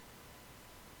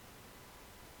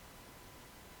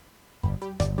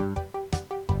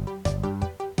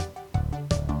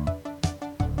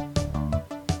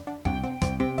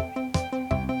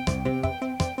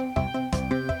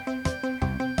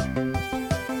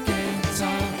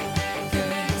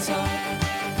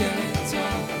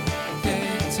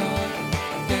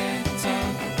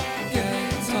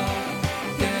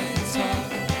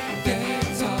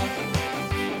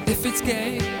If it's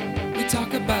gay, we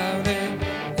talk about it.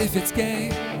 If it's gay,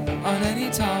 on any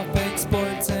topic,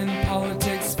 sports and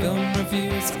politics, film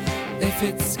reviews. If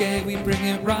it's gay, we bring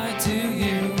it right to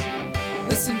you.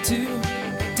 Listen to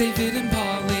David and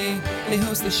Polly. They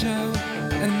host the show,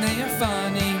 and they are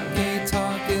funny. Gay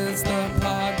Talk is the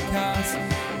podcast.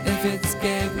 If it's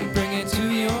gay, we bring it to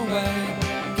your way.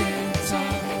 Gay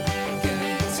Talk,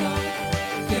 Gay Talk,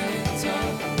 Gay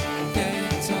Talk, Gay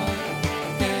Talk,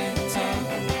 Gay Talk,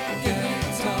 Gay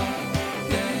Talk,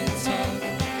 Gay Talk,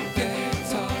 Gay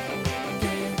Talk,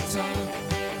 Gay Talk,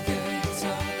 Gay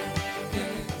Talk,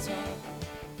 Gay Talk,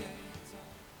 Gay Talk.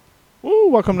 Woo,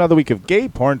 welcome to another week of Gay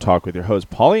Porn Talk with your hosts,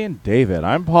 Polly and David.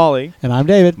 I'm Polly. And I'm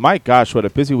David. My gosh, what a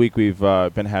busy week we've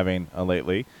been having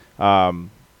lately.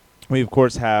 We, of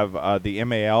course, have the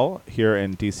MAL here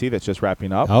in D.C. that's just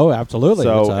wrapping up. Oh, absolutely.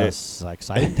 So it's an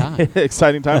exciting time.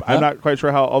 Exciting time. I'm not quite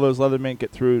sure how all those Leathermen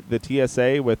get through the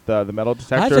TSA with the metal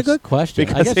detectors. That's a good question.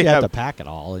 Because I guess they you have have- to pack it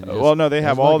all. And Well, no, they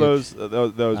have all those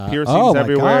piercings oh my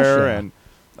everywhere. gosh, yeah.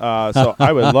 And so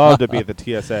I would love to be at the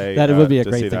TSA. That would be a to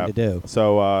great see thing that. to do.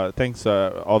 So thanks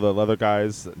all the leather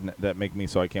guys that make me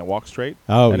so I can't walk straight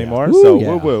anymore. Yeah. Woo, So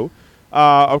yeah. woo-woo.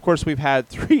 Of course, we've had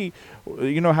 3.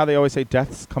 You know how they always say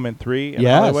deaths come in 3 in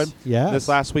Hollywood? Yes. This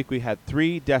last week we had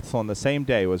 3 deaths on the same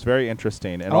day. It was very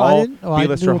interesting. And Oh, I all didn't- oh, I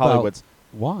B-lister knew about Hollywood's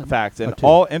one. facts and or two.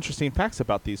 all interesting facts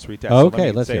about these 3 deaths. Okay, so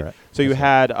let me let's say hear it. So you Let's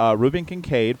hear had Reuben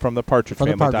Kincaid from the Partridge From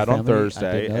the Family Partridge died on Family, I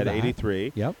Thursday did know at that.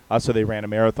 83. Yep. So they ran a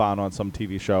marathon on some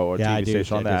TV show or Yeah, I TV do.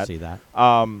 station on I did that. see that.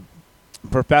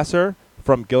 Professor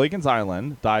from Gilligan's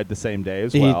Island died the same day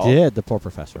as He well. did, the poor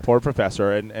professor. Poor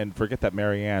professor, and forget that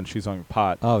Mary Ann, she's on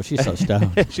pot. Oh, she's so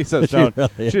stoned. She's so stoned. really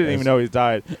She didn't is. even know he's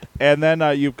died. And then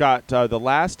you've got the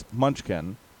last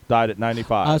Munchkin died at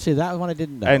 95. Oh, see, that one I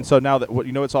didn't know. And so now that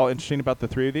you know what's all interesting about the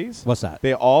 3 of these? What's that?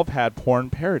 They all have had porn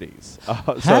parodies. So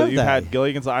Have you've they? had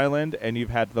Gilligan's Island, and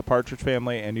you've had the Partridge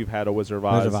Family, and you've had a Wizard of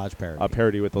Oz, Wizard of Oz parody.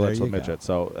 parody with the There Little you go. Midget.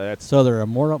 So that's So they're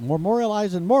more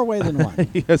memorialized in more ways than one.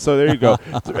 yeah, so there you go.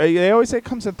 So, they always say it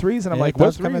comes in 3s, and I'm Yeah, like, it does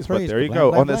what's come in 3s? But 3s, there you blam, go.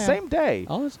 blam, On the blam. same day.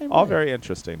 All the same All way. very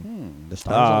interesting. The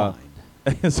stars aligned.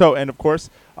 So, and of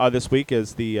course, this week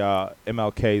is the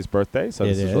MLK's birthday, so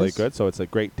this It is really is. good. So it's a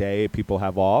great day. People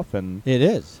have off, and It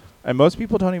is. most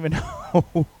people don't even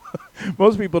know.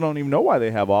 Most people don't even know why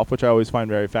they have off, which I always find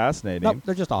very fascinating. Nope,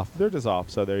 they're just off. They're just off,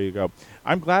 so there you go.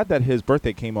 I'm glad that his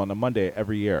birthday came on a Monday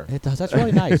every year. It does. That's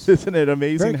really nice. Isn't it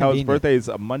amazing Very how his convenient. birthday is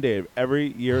a Monday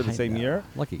every year the I same know. year?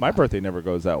 Lucky My guy. birthday never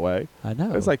goes that way. I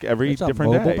know. It's like every It's a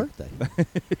different mobile day. birthday.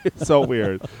 It's so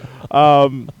weird.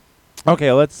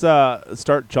 Okay, let's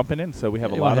start jumping in. So we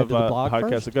have a You lot wanna of head to the blog podcasts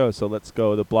first? to go. So let's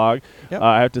go to the blog. Yep.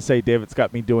 I have to say, David's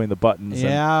got me doing the buttons. Yeah,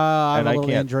 I and have I a little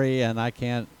can't- injury, and I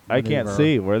can't. I can't maneuver.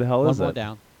 see. Where the hell One is more it?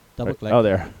 down. Double click. Oh,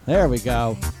 there. There we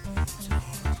go.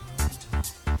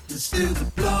 Let's do the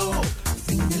blow.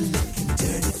 Finger looking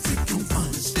dirty, freaking fun.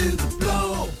 Let's do the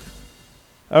blow.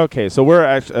 Okay, so we're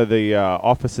actually the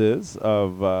offices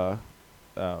of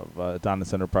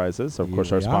Adonis Enterprises. Of Here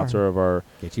course, our we sponsor of our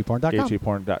GateCheapPorn.com.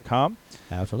 GateCheapPorn.com.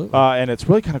 Absolutely. And it's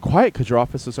really kind of quiet because your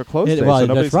offices are closed today, well, so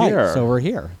nobody's that's right. here. So we're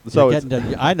here. So You're it's-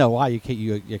 getting to, I know why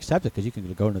you accept it because you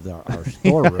can go into our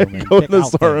storeroom and Go pick in the out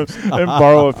storeroom things. and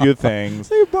borrow a few things.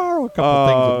 You borrow a couple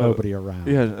things with Uh, nobody around.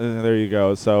 Yeah, there you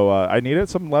go. So I needed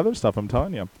some leather stuff, I'm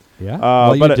telling you. Yeah.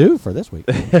 Well, but you it- do for this week.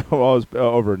 Well, I was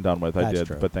over and done with. I That's did,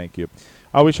 true. but thank you.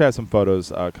 We should have some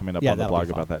photos coming up Yeah, on the that'll be blog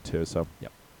about fun. that too. So,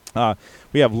 Yep.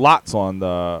 we have lots on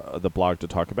the blog to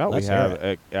talk about. Let's we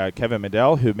have Kevin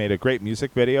Medell, who made a great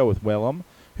music video with Willem,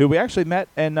 who we actually met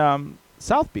in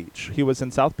South Beach. He was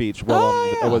in South Beach.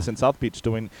 Willem yeah. was in South Beach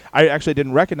doing. I actually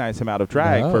didn't recognize him out of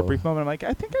drag for a No. brief moment. I'm like,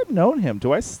 I think I've known him.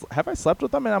 Have I slept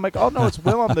with him? And I'm like, oh no, it's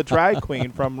Willem, the drag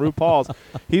queen from RuPaul's.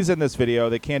 He's in this video,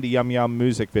 the Candy Yum Yum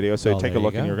music video. So Oh, take a there you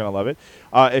look and go. you're gonna love it.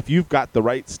 If you've got the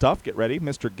right stuff, get ready.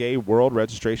 Mr. Gay World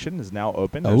registration is now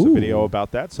open. There's a video Ooh. about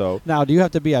that. So Now, do you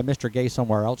have to be a Mr. Gay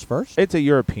somewhere else first? it's a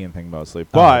European thing mostly,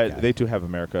 but okay. they do have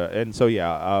America. And so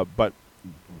but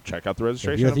check out the If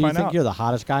registration you and find think out. you're the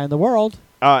hottest guy in the world,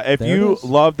 If There it you is.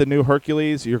 love the new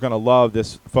Hercules, you're going to love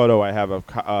this photo I have of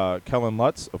Kellen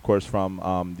Lutz, of course,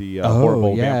 from the Oh,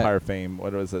 horrible yeah. vampire fame.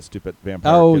 What was that stupid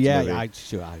vampire oh kids yeah,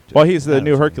 movie? well, He's the I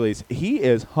new know what you mean. Hercules. He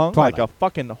is hung Twilight. like a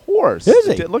fucking horse.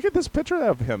 Is he? Look at this picture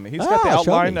of him. He's got the Ah,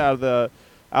 show outline me. of the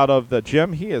out of the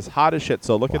gym. He is hot as shit.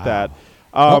 So look at that.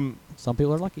 Well, some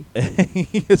people are lucky.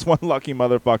 He is one lucky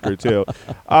motherfucker too.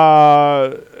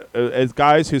 As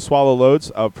guys who swallow loads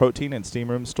of protein in steam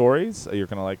room stories, you're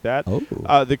gonna like that.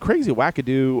 Oh. The crazy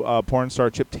wackadoo porn star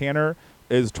Chip Tanner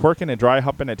is twerking and dry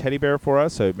humping a teddy bear for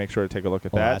us, so make sure to take a look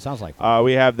at Well, that. that sounds like fun.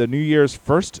 We have the New Year's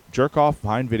first jerk off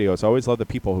Vine videos. I always love the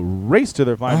people who race to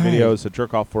their Vine All right. videos to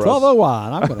jerk off for us.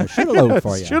 12:01. I'm going to shoot a load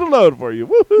for you. Shoot a load for you.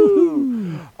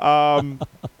 Woohoo!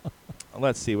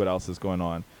 Let's see what else is going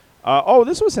on.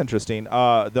 This was interesting.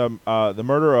 The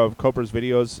murder of Copra's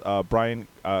videos. Brian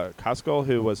Cosco,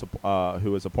 who was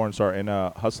a porn star and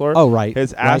a hustler. Oh, right.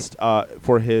 Has right. asked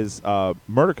for his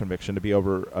murder conviction to be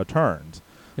overturned.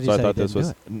 Did So he I say thought he this didn't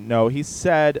was do it? no. He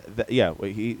said that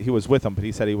he was with him, but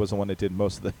he said he was the one that did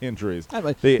most of the injuries. They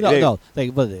like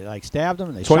stabbed him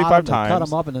and they 25 shot him, they cut times,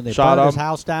 him up, and then they shot burned his him,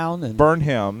 house down and Burn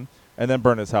him and then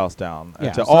burn his house down.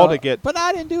 yeah, To get. But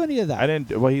I didn't do any of that. I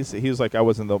didn't. Well, he was like I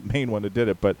wasn't the main one that did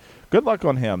it, but good luck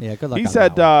on him. Yeah, good luck He on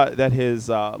said that that his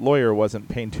lawyer wasn't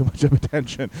paying too much of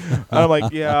attention. And I'm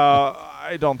like, yeah,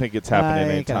 I don't think it's happening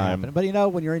Ain't gonna anytime. happen. But you know,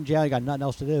 when you're in jail, you got nothing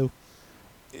else to do.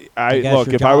 I guess look,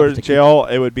 your if I job were is in to keep- jail,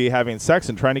 it would be having sex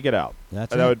and trying to get out.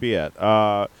 That's That it. would be it.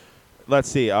 Let's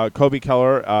see. Kobe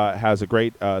Keller has a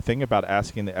great thing about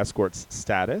asking the escort's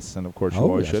status, and of course you Oh,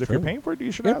 always that's should. If you're true. paying for it,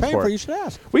 you should You're ask paying for for it. it, you should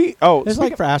ask. It's It's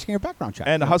like for asking your background check.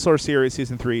 and Hustler Series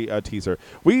Season 3 teaser.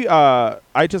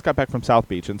 I just got back from South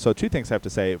Beach, and so two things I have to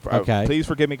say. Okay. Please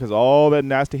forgive me because all the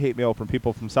nasty hate mail from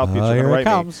people from South Beach are here going to it write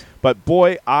me. comes. But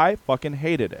boy, I fucking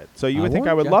hated it. So you I would think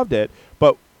I would warned ya. loved it,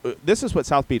 but this is what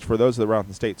South Beach, for those around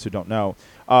the states who don't know,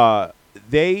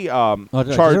 they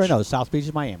charge. No, South Beach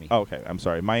is Miami. Oh, okay, I'm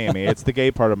sorry, Miami. It's the gay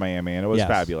part of Miami, and it was Yes.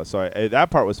 fabulous. So that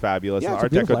part was fabulous. Yeah, and it's a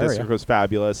the Art Deco beautiful district area. was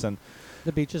fabulous, and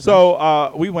The beach is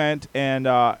so we went, and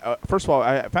first of all,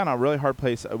 I found a really hard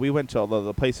place. We went to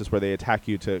the places where they attack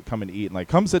you to come and eat, and like,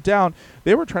 come sit down.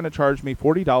 They were trying to charge me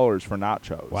 $40 for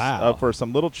nachos. Wow. For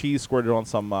some little cheese squirted on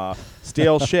some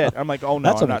stale shit. I'm like, oh no,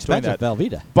 That's I'm an not doing expensive that.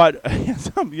 Velveeta.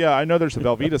 But yeah, I know there's a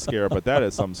Velveeta scare, but that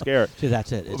is some scare. See,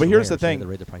 that's it. It's But here's rare, the so thing. they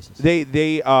raise the prices.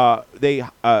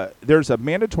 There's a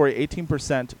mandatory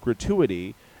 18%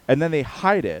 gratuity, and then they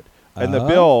hide it in the Oh,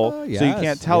 bill, so you yes,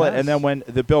 can't tell it. And then yes. when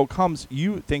the bill comes,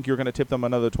 you think you're going to tip them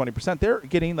another 20%. They're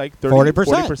getting like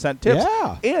 40%. tips,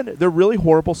 Yeah. and they're really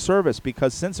horrible service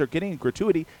because since they're getting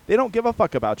gratuity, they don't give a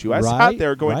fuck about you. I sat Right,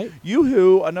 there going, right.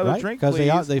 "Yoo-hoo, another Right? drink, Because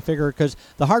please." they figure, because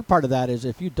the hard part of that is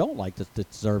if you don't like the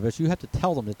service, you have to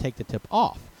tell them to take the tip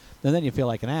off. And then you feel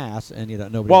like an ass, and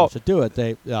nobody Well, wants to do it.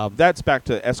 They That's back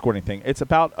to the escorting thing. It's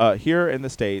about here in the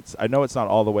States. I know it's not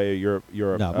all the way Europe.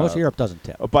 no, most of Europe doesn't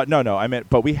tip. But no, I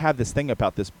meant. But we have this thing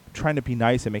about this trying to be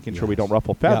nice and making sure we Yes. don't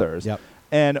ruffle Yep, feathers. yep.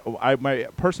 And my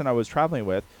person I was traveling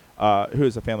with, who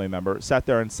is a family member, sat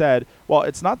there and said, "Well,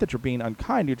 it's not that you're being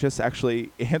unkind. You're just actually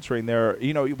answering their.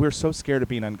 We're so scared of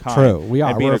being unkind. True, we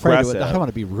are. And being We're afraid aggressive. of it. I don't want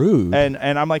to be rude. And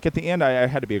I'm like, at the end, I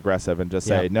had to be aggressive and just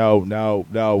say, Yep.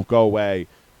 no, go away.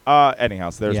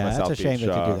 Anyhow, so there's yeah, my that's South a shame Beach.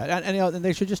 that you do that. And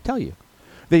they should just tell you.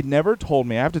 They never told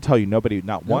me. I have to tell you, nobody,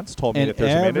 not once, told me And that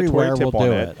there's a mandatory everywhere tip will on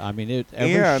do it. I mean,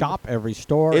 every And shop, every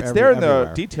store, It's there in the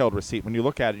everywhere. detailed receipt when you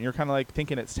look at it, and you're kind of like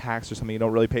thinking it's tax or something. You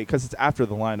don't really pay because it's after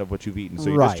the line of what you've eaten. So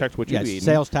you right. just checked what yes, you've eaten.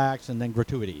 sales tax and then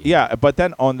gratuity. Yeah, but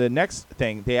then on the next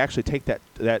thing, they actually take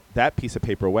that piece of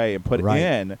paper away and put Right.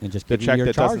 in And just the give you check your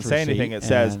that doesn't charge say anything. receipt It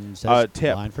says and says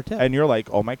tip, line for tip. and you're like,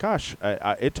 oh my gosh,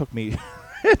 it took me,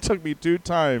 it took me 2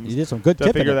 times You did some good to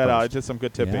tipping figure at that out. I first. did some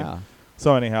good tipping. Yeah.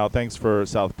 So anyhow, thanks for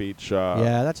South Beach.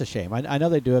 Yeah, that's a shame. I know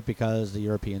they do it because the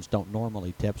Europeans don't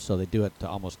normally tip, so they do it to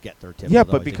almost get their tip. Yeah,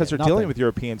 otherwise but they because get they're dealing nothing. with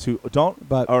Europeans who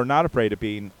are not afraid of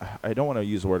being. I don't want to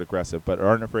use the word aggressive, but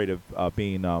aren't afraid of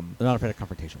being. They're not afraid of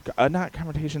confrontation. Not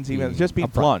confrontations, even Being just being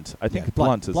upfront. blunt. I think Yeah,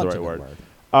 blunt is the blunt's right a good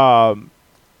word.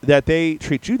 That they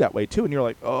treat you that way too, and you're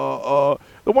like,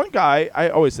 the one guy I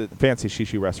always at fancy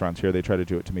shishi restaurants here, they try to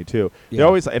do it to me too. They Yeah.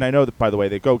 always, and I know that by the way,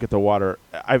 they go get the water.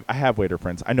 I have waiter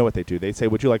friends. I know what they do. They say,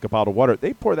 "Would you like a bottle of water?"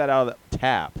 They pour that out of the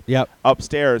tap Yep.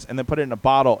 upstairs and then put it in a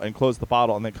bottle and close the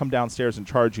bottle and then come downstairs and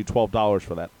charge you $12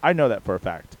 for that. I know that for a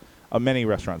fact. Many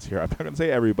restaurants here. I'm not going to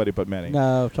say everybody, but many.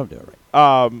 No, don't do it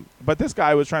right. But this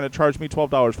guy was trying to charge me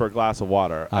 $12 for a glass of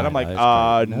water, and I I'm like, know,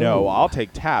 that's no, great. No. I'll take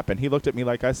tap. And he looked at me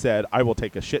like I said, I will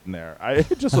take a shit in there. I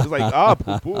just was like, ah,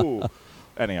 poo-poo.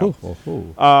 Anyhow, Ooh, ooh,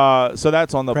 ooh. so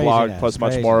that's on the blog, Craziness, plus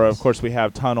much more. craziness. Of course, we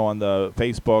have ton on the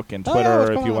Facebook and Oh, Twitter what's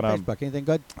if going you on want Facebook? Anything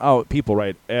good? Oh, people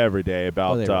write every day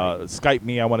about they write? Skype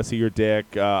me. I want to see your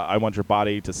dick. I want your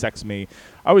body to sex me.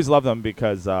 I always love them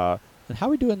because. And how are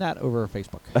we doing that over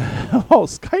Facebook? Oh,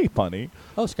 Skype, honey.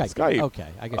 Oh, Skype. Skype. Okay,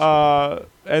 I guess.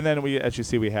 And then as you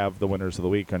see, we have the winners of the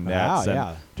week on Nets.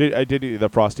 Wow, and I did the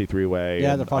Frosty three-way.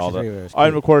 Yeah, and the Frosty all three-way was And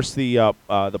cute. of course the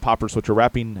poppers, which are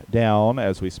wrapping down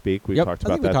as we speak. We Yep, talked I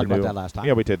about think we that. talked the about new- that last time.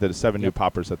 Yeah, we did the 7 new Yep.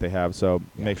 poppers that they have. So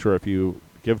Yeah. make sure if you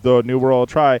give the New World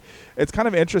a try. It's kind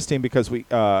of interesting because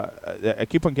I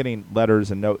keep on getting letters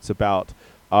and notes about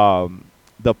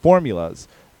the formulas,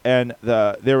 and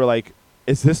they were like,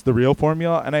 is this the real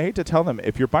formula? And I hate to tell them,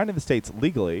 if you're buying in the States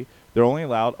legally, they're only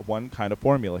allowed one kind of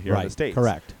formula here in the Right, States.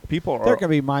 correct. People are There can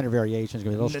be minor variations.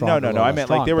 Going to be a little stronger. no. a little I less meant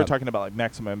strong, like they were but- talking about like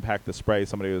Maximum Impact, the spray.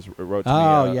 Somebody wrote to me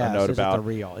Oh a yes. note Is about it the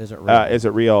real? Is it real? is it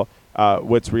real?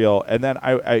 What's real? And then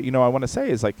I want to say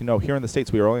is like, here in the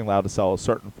States we are only allowed to sell a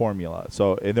certain formula.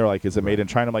 So and they're like, is it made in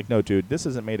China? I'm like, no, dude, this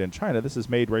isn't made in China. This is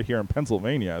made right here in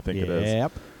Pennsylvania. I think it is.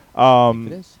 Yep. I think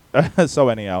it is. So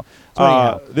anyhow, So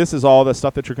anyhow. this is all the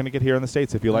stuff that you're going to get here in the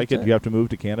States. If you like That's it, it. you have to move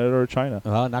to Canada or China.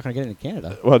 Well, not going to get it in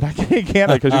Canada. Well, not in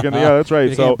Canada because you can. Yeah, that's right.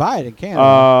 You So can't buy it in Canada.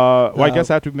 well, I No. guess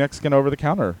I have to be Mexican over the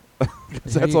counter. 'Cause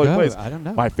There that's you the only go. place. I don't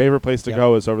know. My favorite place to Yep.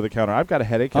 go is over the counter. I've got a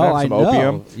headache. Can I oh, have I some know.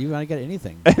 opium? You want to get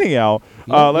anything? Anyhow,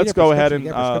 You don't let's need a go ahead prescription, and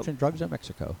you get prescription drugs in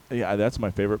Mexico. yeah, that's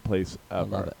my favorite place I ever.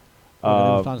 love it. We're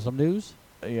gonna Uh, move on to some news.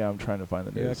 yeah, I'm trying to find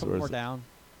the Yeah, a news. couple Where more is it? down.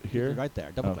 Here? Right there.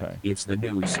 Double Okay. click. It's the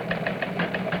news.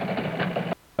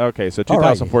 Okay, so All right.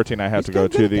 2014, I have He's to go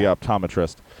getting to good the at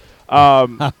optometrist.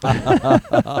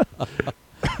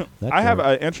 That's I have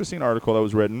right. an interesting article that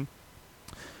was written.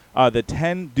 The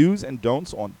 10 do's and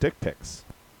don'ts on dick pics.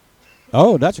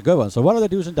 Oh, that's a good one. So what are the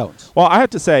do's and don'ts? Well, I have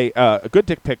to say, a good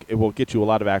dick pic, it will get you a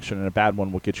lot of action, and a bad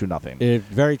one will get you nothing.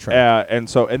 Very true. And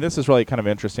this is really kind of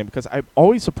interesting because I'm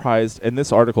always surprised, and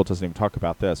this article doesn't even talk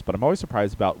about this, but I'm always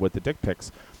surprised about with the dick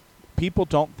pics, people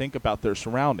don't think about their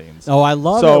surroundings. Oh, I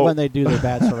love So- it when they do their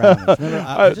bad surroundings.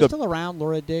 Remember, is the- it still around,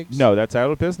 Laura Diggs? No, that's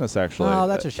out of business, actually. Oh,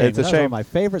 that's a shame. It's a That was one shame. of my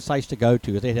favorite sites to go to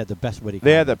because they had the best witty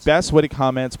They had the comments. best witty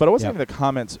comments, but it wasn't Yep. even the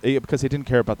comments because they didn't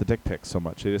care about the dick pics so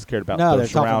much. They just cared about No, their they're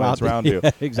talking surroundings about around the- you.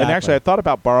 yeah, And exactly. actually, I thought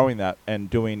about borrowing that and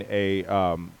doing a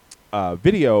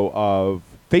video of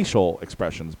facial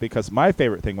expressions because my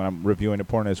favorite thing when I'm reviewing a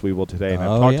porn, as we will today, and I've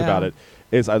Oh, talked yeah. about it,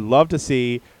 is I love to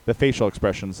see the facial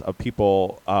expressions of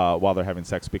people while they're having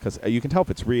sex because you can tell if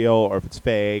it's real or if it's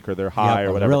fake or they're high Yep,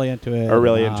 or whatever. Really into it. Or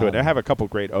really into it. Wow. I have a couple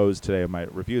great O's today in my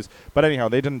reviews. But anyhow,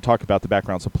 they didn't talk about the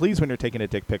background. So please, when you're taking a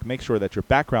dick pic, make sure that your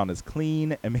background is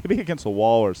clean and maybe against a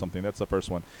wall or something. That's the first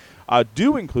one.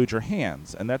 Do include your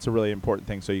hands, and that's a really important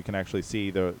thing so you can actually see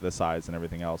the size and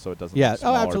everything else so it doesn't Yeah. look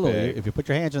small Oh, or absolutely. big. If you put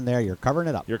your hands in there, you're covering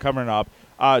it up. You're covering it up.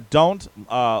 Don't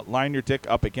line your dick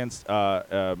up against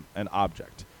an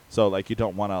object. So, like, you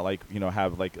don't want to,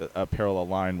 have, like, a parallel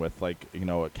line with, like,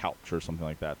 a couch or something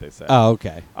like that, they say. Oh,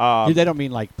 okay. They Um, don't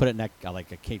mean like put it next,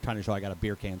 like a trying to show I got a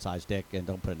beer can sized dick and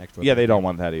don't put it next to it. Yeah, they don't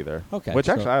want that either. Okay, Which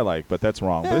so- actually I like, but that's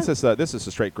wrong. Yeah. But this is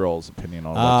a straight girl's opinion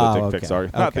on what Oh, the dick pics okay,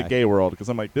 are, not the okay. gay world, because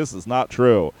I'm like, this is not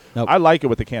true. Nope. I like it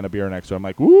with a can of beer next to it. I'm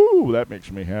like, woo, that makes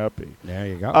me happy. There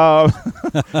you go.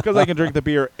 Because I can drink the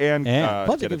beer and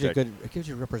Plus, it get a gives you dick. good. It gives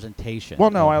you representation. Well,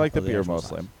 no, of- I like the of beer actual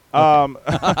mostly. size.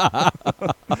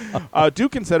 Do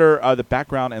consider the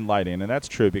background and lighting, and that's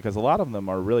true because a lot of them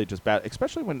are really just bad,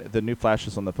 especially when the new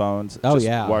flashes on the phones. Oh just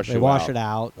yeah, wash they you wash out. it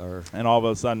out, or And all of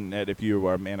a sudden, if you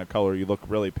are a man of color, you look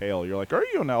really pale. You're like, are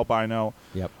you an albino?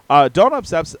 yep. Don't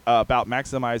obsess about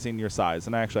maximizing your size,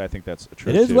 and actually, I think that's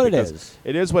true. It is too, what it because is.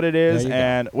 It is what it is, There you go.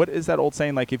 and what is that old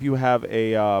saying? Like, if you have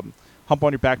a hump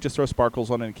on your back, just throw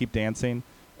sparkles on it and keep dancing.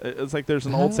 It's like there's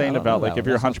an old Oh, saying I don't about know like that if one.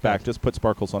 you're a That sounds hunchback, good. just put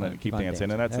sparkles on it Fun- and keep fun dancing,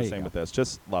 dancing. and that's There the you same go. with this.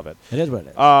 Just love it. It is what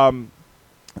it is.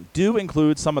 Do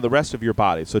include some of the rest of your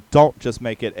body, so don't just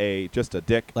make it just a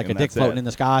dick, Like a and dick that's floating it. in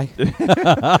the sky.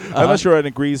 Unless you're in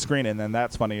a green screen, and then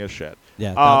that's funny as shit. Yeah,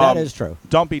 no, that Um, is true.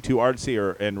 Don't be too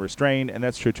artsy and restrained, and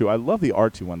that's true too. I love the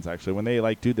artsy ones actually when they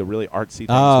like do the really artsy things.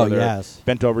 Oh where they're yes,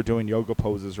 bent over doing yoga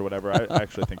poses or whatever. I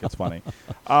actually think it's funny.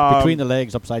 between the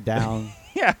legs, upside down.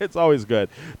 Yeah, it's always good.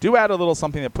 Do add a little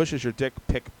something that pushes your dick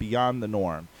pic beyond the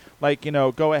norm. Like,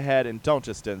 go ahead and don't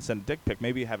just send a dick pic.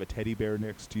 Maybe have a teddy bear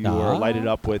next to you or light it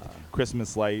up with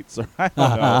Christmas lights or I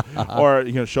don't know.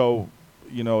 Or, show,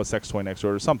 a sex toy next to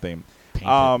it or something. Paint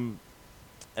it.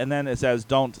 And then it says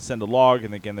don't send a log.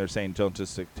 And again, they're saying don't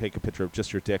just take a picture of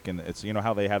just your dick. And it's,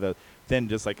 how they have a thin,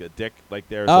 just like a dick like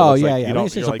there. So Oh, it looks yeah, like yeah. You Maybe don't,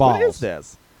 it's just you're a like, what is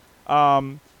balls.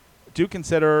 this? Do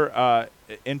consider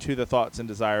into the thoughts and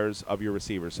desires of your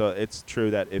receiver. So it's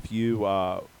true that if you,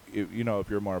 if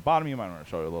you're more bottom, you might want to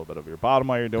show a little bit of your bottom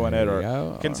while you're doing There it, you or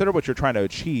go. consider what you're trying to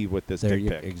achieve with this There dick you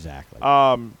pic. exactly.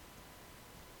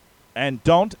 And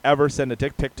don't ever send a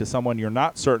dick pic to someone you're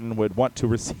not certain would want to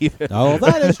receive it. Oh,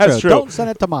 that is That's true. true. Don't send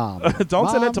it to mom. Don't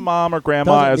send it to mom or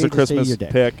grandma doesn't as a need to see Christmas your dick.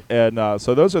 pic. And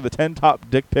so those are the 10 top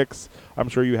dick pics. I'm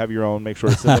sure you have your own. Make sure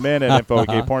to send them in at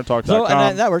info@gayporntalk.com. So,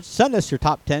 in other words, send us your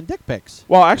top 10 dick pics.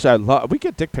 Well, actually, we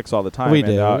get dick pics all the time. We and,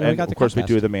 do. We and got the of course, we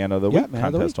contest. do the Man of the Yeah, Week Man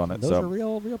of the contest Week. on it. Those so are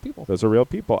real people. those are real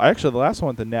people. Actually, the last one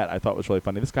with the net I thought was really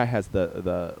funny. This guy has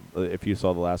the if you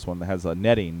saw the last one, that has a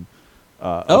netting Oh,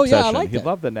 yeah, I obsession. liked He it.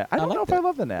 loved the net. I don't know liked if I it.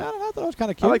 love the I net. don't know. I thought it was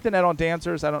kind of I cute. like the net on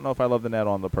dancers. I don't know if I love the net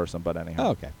on the person, but anyhow. Oh,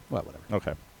 okay. Well, whatever.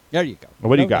 Okay. There you go.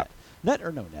 What do you No got? Net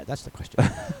or no net? That's the question.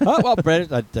 Well, Brett,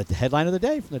 the headline of the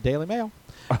day from the Daily Mail.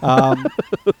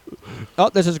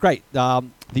 This is great. The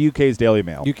UK's Daily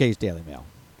Mail. UK's Daily Mail.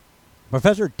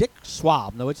 Professor Dick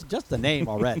Swab. No, it's just the name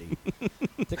already.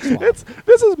 Dick Swab.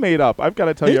 This is made up. I've got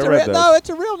to tell you, I read this. No, it's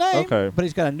a real name. Okay. But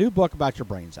he's got a new book about your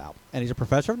brains out. And he's a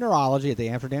professor of neurology at the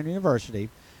Amsterdam University.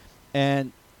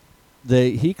 And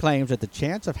he claims that the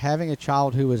chance of having a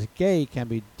child who is gay can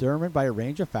be determined by a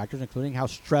range of factors, including how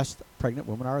stressed pregnant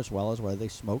women are, as well as whether they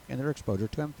smoke and their exposure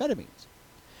to amphetamines.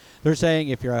 They're saying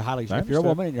if you're a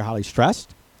woman and you're highly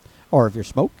stressed, or if you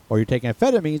smoke, or you're taking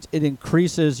amphetamines, it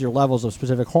increases your levels of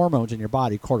specific hormones in your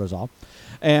body, cortisol,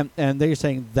 and they're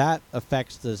saying that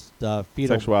affects the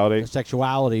fetal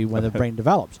sexuality when the brain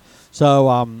develops.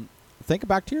 So think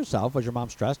back to yourself. Was your mom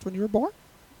stressed when you were born?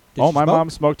 Did she My smoke? mom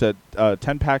smoked a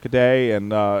 10-pack a day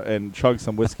and chugged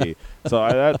some whiskey. So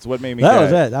that's what made me That gay.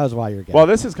 was it. That was why you're gay. Well,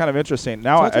 this is kind of interesting.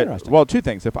 Now, So it's interesting. well, two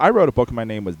things. If I wrote a book and my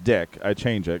name was Dick, I'd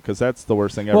change it because that's the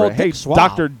worst thing ever. Well, Hey, Dick Swab.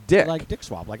 Dr. Dick. Like Dick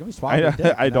Swab. Like, let me swab your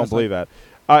dick. I don't believe that.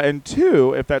 And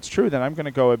two, if that's true, then I'm going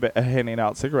to go handing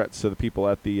out cigarettes to the people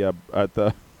at the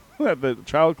at the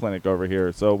child clinic over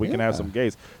here, so we can have Yeah. some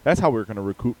gays. That's how we're going to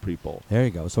recruit people. There you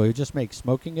go. So we just make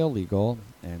smoking illegal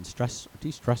and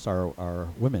de-stress our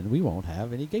women. We won't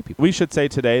have any gay people. We should say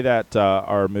today that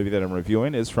our movie that I'm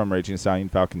reviewing is from Raging Stallion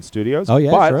Falcon Studios. Oh, yeah,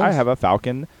 it but sure I is. have a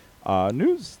Falcon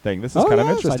news thing. This is kind of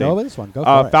yes, interesting. I know about this one. Go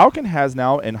for it. Falcon has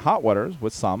now in hot waters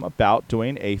with some about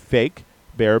doing a fake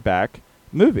bareback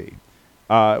movie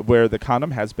where the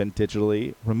condom has been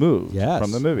digitally removed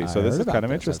from the movie. So this is kind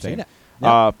of interesting.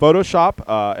 Photoshop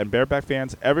and bareback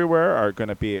fans everywhere are going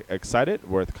to be excited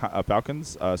with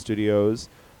Falcon's Studios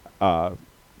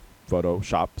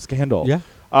Photoshop scandal.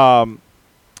 Yeah.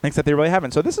 Except they really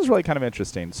haven't. So this is really kind of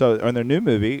interesting. So in their new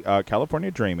movie, California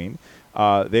Dreaming,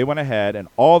 they went ahead and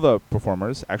all the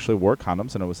performers actually wore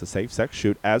condoms, and it was a safe sex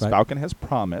shoot, as Falcon has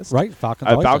promised. Right.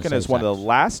 Falcon is one of the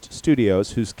last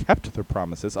studios who's kept their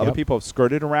promises. Other people have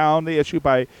skirted around the issue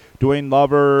by doing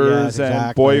lovers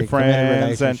and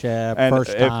boyfriends and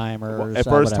first timers,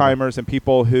 first timers, and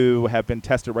people who have been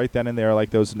tested right then and there, like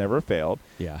those never failed.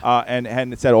 Yeah.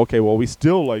 And it said, okay, well, we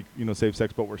still safe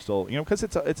sex, but we're still because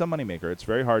it's a moneymaker. It's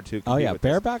very hard to. Oh yeah, with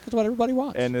bareback is what everybody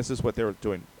wants. and this is what they're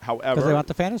doing. However, because they want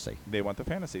the fantasy. They want the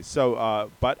fantasy. So,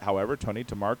 however, Tony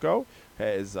DeMarco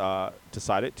has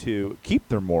decided to keep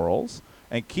their morals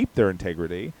and keep their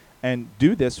integrity and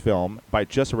do this film by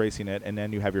just erasing it, and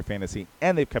then you have your fantasy,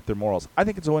 and they've kept their morals. I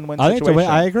think it's a win-win situation.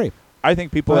 I agree. I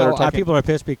think people that are talking, people are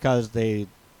pissed because they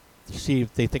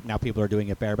think now people are doing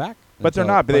it bareback, but they're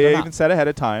not. But they even said ahead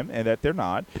of time and that they're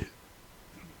not.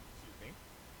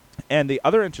 And the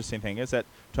other interesting thing is that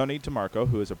Tony DeMarco,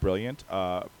 who is a brilliant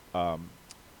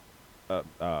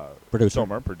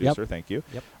producer, thank you,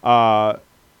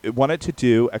 wanted to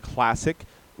do a classic,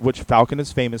 which Falcon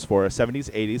is famous for, a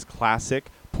 70s, 80s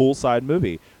classic poolside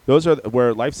movie. Those are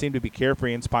where life seemed to be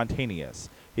carefree and spontaneous.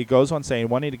 He goes on saying,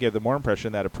 wanting to give the more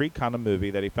impression that a pre-condom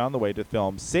movie that he found the way to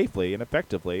film safely and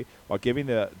effectively while giving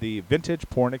the vintage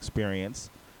porn experience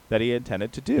that he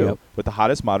intended to do with the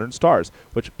hottest modern stars,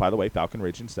 which, by the way, Falcon,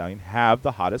 Raging Stallion have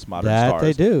the hottest modern stars.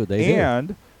 They do.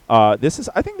 And I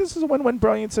think this is a win-win,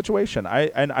 brilliant situation.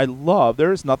 I love.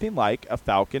 There is nothing like a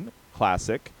Falcon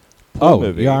classic pool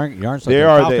movie.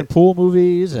 Falcon pool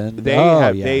movies, and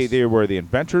they were the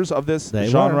inventors of this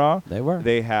genre. They were.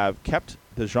 They have kept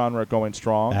the genre going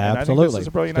strong. Absolutely. And I think this is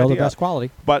a brilliant Still idea. the best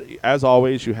quality. But as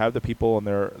always, you have the people on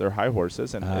their high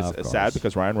horses, and it's sad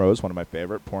because Ryan Rose, one of my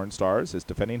favorite porn stars, is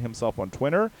defending himself on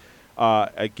Twitter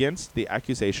against the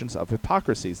accusations of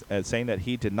hypocrisy, saying that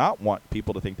he did not want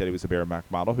people to think that he was a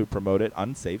bareback model who promoted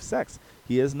unsafe sex.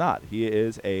 He is not. He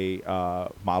is a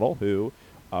model who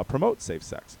promotes safe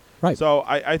sex. Right. So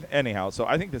I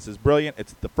think this is brilliant.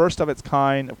 It's the first of its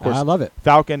kind. Of course, I love it.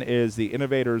 Falcon is the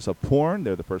innovators of porn.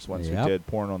 They're the first ones who Yep. did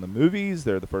porn on the movies.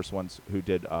 They're the first ones who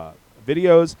did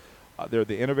videos. they're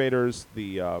the innovators,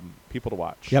 the people to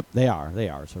watch. Yep, they are. They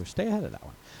are. So stay ahead of that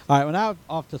one. All right, well, now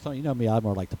off to something. You know me, I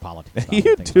more like the politics stuff. You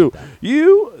and things do. like that.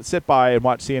 You sit by and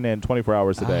watch CNN 24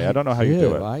 hours a day. I don't know how you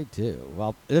do it. I do.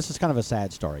 Well, this is kind of a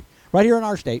sad story. Right here in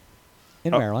our state,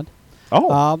 in Maryland.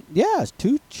 Oh, Yes,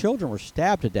 2 children were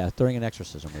stabbed to death during an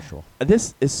exorcism ritual.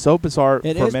 this is so bizarre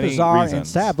It for is many bizarre reasons. and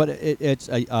sad, but it's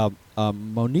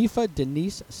Monifa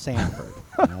Denise Sanford.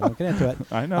 I don't get into it.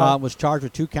 I know. Was charged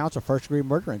with 2 counts of first-degree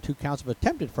murder and 2 counts of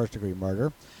attempted first-degree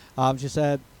murder. She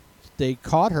said they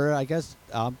caught her, I guess,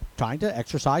 trying to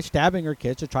exorcise, stabbing her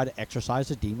kids to try to exorcise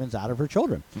the demons out of her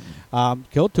children.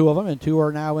 Killed 2 of them, and 2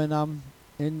 are now in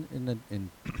the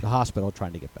hospital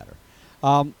trying to get better.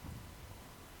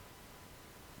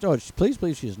 So please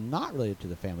believe she is not related to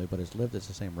the family, but has lived as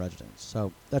the same residence.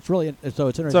 So that's really so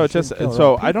it's interesting. So she it's just didn't kill her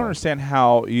so own I don't people. understand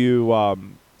how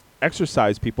you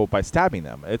exercise people by stabbing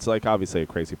them. It's like obviously a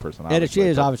crazy person. And she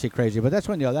is but obviously crazy, but that's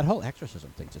when that whole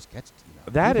exorcism thing just gets.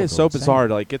 that people is go so insane. bizarre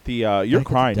to like get the you're get the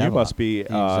crying. You devil must out. be.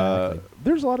 Exactly.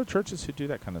 There's a lot of churches who do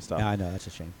that kind of stuff. Yeah, I know that's a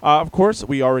shame. Of course,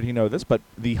 we already know this, but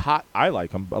I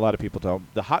like him. A lot of people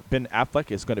don't. The hot Ben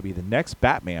Affleck is going to be the next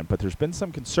Batman, but there's been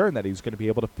some concern that he's going to be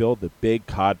able to fill the big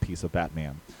cod piece of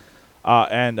Batman.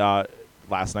 And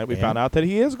last night we found out that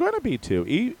he is going to be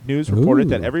too. News reported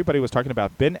that Ooh. everybody was talking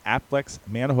about Ben Affleck's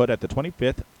manhood at the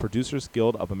 25th Producers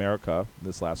Guild of America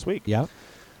this last week. Yeah.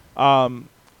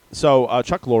 So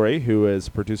Chuck Lorre, who is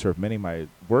producer of many of my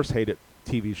worst hated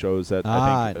TV shows that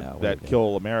I think know. that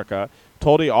kill America,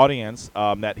 told the audience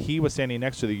that he was standing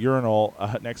next to the urinal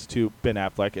next to Ben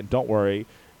Affleck, and don't worry,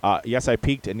 yes, I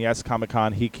peeked, and yes,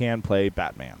 Comic-Con, he can play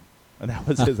Batman. And that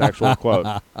was his actual quote.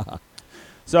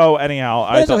 So anyhow,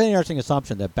 I It's an thought, interesting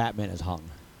assumption that Batman is hung.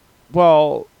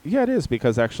 well, yeah, it is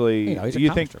because actually He's a you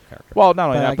comic think strip character. well, not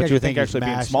only But I that, but guess you you think think he's actually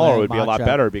being mashed smaller and would be a lot macho.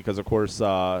 better because of course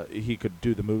he could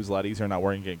do the moves a lot easier, not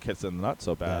worrying getting kicked in the nuts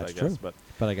so bad. That's I guess, true. but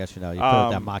But I guess you put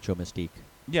that macho mystique.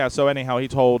 yeah. So anyhow, he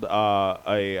told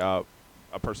a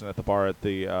person at the bar at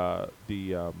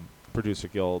the producer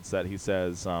guilds that he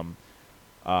says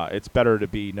it's better to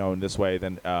be known this way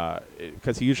than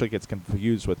because he usually gets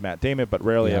confused with Matt Damon, but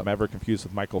rarely Yep. I'm ever confused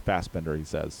with Michael Fassbender. He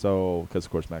says so because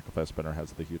of course Michael Fassbender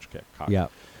has the huge cock. Yeah.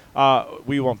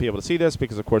 We won't be able to see this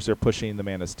because of course they're pushing the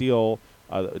Man of Steel.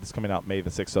 It's coming out May the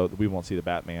 6th, so we won't see the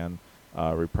Batman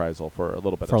reprisal for a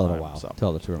little bit For a of little time. while. So.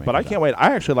 Till the 2 But I can't wait.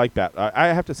 I actually like that. I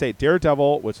have to say,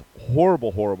 Daredevil was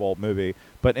horrible movie,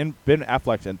 but in Ben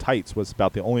Affleck in tights was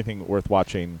about the only thing worth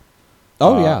watching.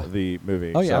 Oh, yeah. The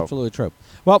movie. Oh, yeah, So absolutely true.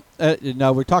 Well,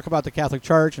 we talk about the Catholic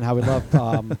Church and how we love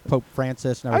Pope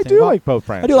Francis and I everything. do Well, like Pope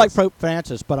Francis. I do like Pope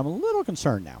Francis, but I'm a little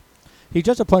concerned now. He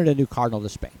just appointed a new cardinal to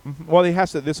Spain. Mhm. Well, he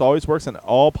has to. This always works in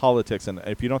all politics, and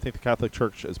if you don't think the Catholic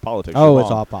Church is politics, Oh, you're it's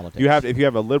wrong. all politics. You have, if you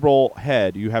have a liberal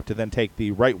head, you have to then take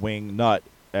the right wing nut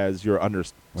as your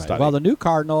understudy. Right. Well, the new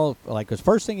cardinal, his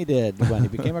first thing he did when he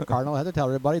became a cardinal, had to tell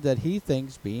everybody that he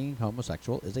thinks being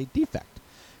homosexual is a defect,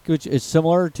 which is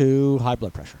similar to high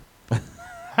blood pressure.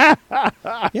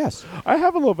 Yes. I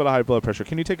have a little bit of high blood pressure.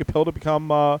 Can you take a pill to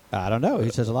become? I don't know. He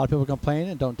says a lot of people complain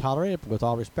and don't tolerate it. But with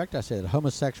all respect, I say that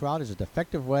homosexuality is a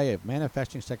defective way of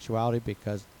manifesting sexuality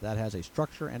because that has a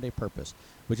structure and a purpose,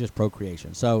 which is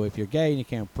procreation. So if you're gay and you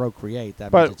can't procreate,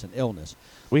 that But means it's an illness.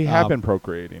 We have been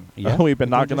procreating. yeah, We've been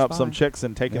we're doing knocking just up some fine. chicks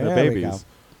and taking There the we babies. go.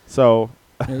 So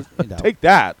You know. take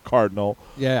that, Cardinal,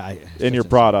 Yeah, in your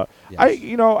Prada. Yes.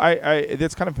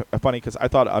 It's kind of funny because I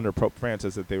thought under Pope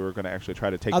Francis that they were going to actually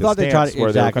try to take I the thought they tried stance to-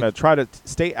 where they were exactly. going to try to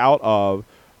stay out of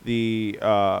the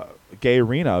gay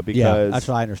arena because Yeah, that's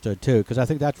what I understood too, because I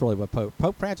think that's really what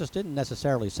Pope Francis didn't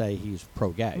necessarily say he's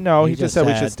pro-gay. No, he just said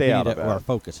we should stay we out need of to- it. Our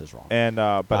focus is wrong. And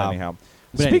but anyhow,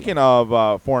 but speaking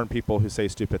of foreign people who say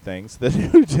stupid things,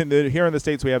 here in the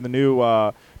States we have the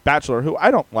new Bachelor, who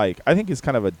I don't like. I think he's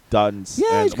kind of a dunce.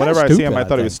 Yeah, and he's kinda whenever I see him, stupid, I I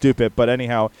thought he was think. stupid. But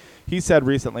anyhow, he said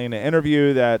recently in an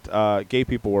interview that gay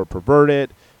people were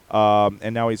perverted.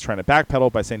 And now he's trying to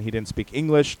backpedal by saying he didn't speak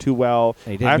English too well.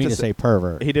 And he I didn't have mean to say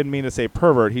pervert. He didn't mean to say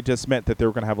pervert. He just meant that they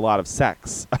were going to have a lot of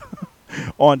sex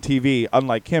on TV,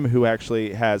 unlike him, who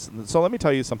actually has. So let me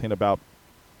tell you something about,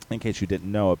 in case you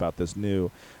didn't know about this new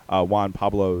Juan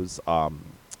Pablo's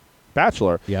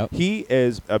Bachelor. Yep. He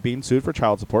is being sued for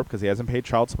child support because he hasn't paid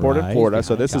child support Right, in Florida. he's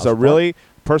So behind this is child a support. really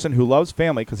person who loves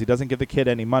family because he doesn't give the kid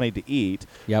any money to eat.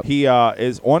 Yep. He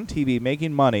is on TV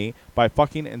making money by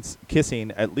fucking and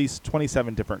kissing at least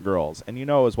 27 different girls. And you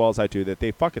know as well as I do that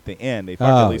they fuck at the end. They fuck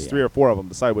Oh, at least yeah. 3 or 4 of them,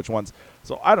 decide which ones.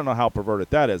 So I don't know how perverted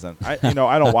that isn't. I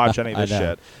don't watch any of I this know.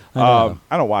 shit. I know.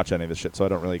 I don't watch any of this shit, so I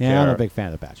don't really Yeah, I'm care. a big fan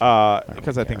of The Bachelor.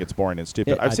 Because I think care. it's boring and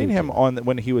stupid. Yeah, I've I seen do him too. on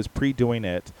when he was pre-doing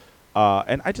it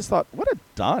And I just thought, what a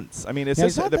dunce. I mean, is Yeah,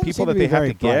 this he's not- the doesn't people seem that be they have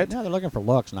very to bright. get? No, they're looking for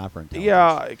looks, not for intelligence.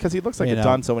 Yeah, because he looks like You a know.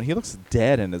 dunce, and he looks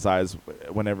dead in his eyes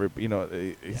whenever,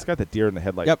 he's got the deer in the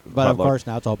headlight. Yep, but of buttload. course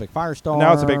now it's a whole big firestorm.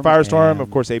 Now it's a big firestorm. and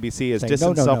Of course, ABC has saying, distanced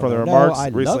no, itself from the no, remarks I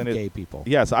recently. love gay people.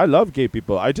 Yes, I love gay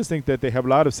people. I just think that they have a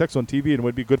lot of sex on TV and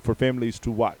would be good for families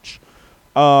to watch.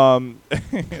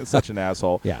 Such an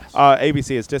asshole. Yes.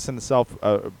 ABC has distanced itself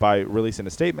by releasing a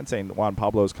statement saying Juan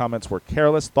Pablo's comments were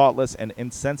careless, thoughtless, and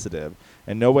insensitive,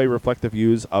 in no way reflect the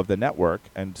views of the network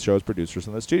and show's producers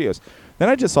in the studios. Then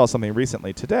I just saw something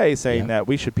recently today saying that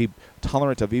we should be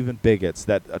tolerant of even bigots,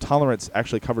 that tolerance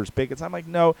actually covers bigots. I'm like,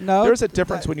 no, there's a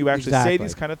difference when you actually say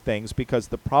these kind of things, because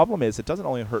the problem is it doesn't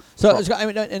only hurt. So, I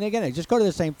mean, and again, just go to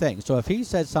the same thing. So if he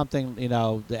said something,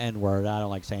 the N-word, I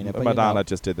don't like saying it, but Madonna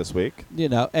just did this week.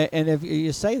 And if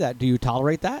you say that, do you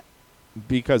tolerate that?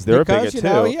 Because they're a bigot he too.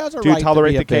 has a Do you right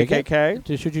tolerate to be the a bigot.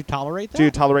 KKK? Should you tolerate that? Do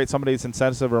you tolerate somebody's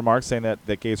insensitive remarks saying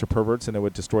that gays are perverts and it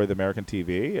would destroy the American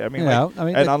TV? I mean,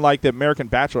 and unlike the American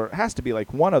Bachelor, it has to be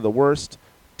like one of the worst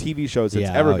TV shows that's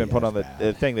ever been put on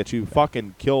the thing, that you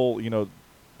fucking kill,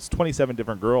 27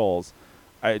 different girls.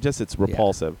 It's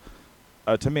repulsive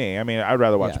to me. I mean, I'd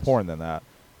rather watch porn than that.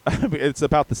 It's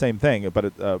about the same thing, but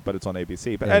it's on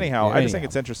ABC. But anyhow, I just think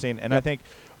it's interesting, and I think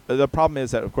the problem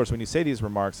is that, of course, when you say these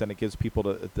remarks, then it gives people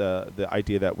the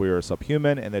idea that we're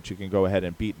subhuman and that you can go ahead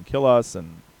and beat and kill us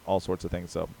and all sorts of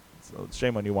things. So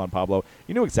shame on you, Juan Pablo.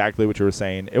 You knew exactly what you were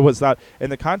saying. It was not, in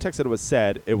the context that it was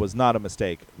said, it was not a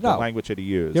mistake. No. The language that he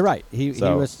used. You're right.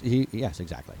 Yes,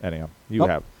 exactly. Anyhow, you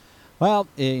have. Well,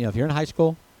 if you're in high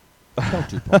school, don't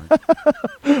do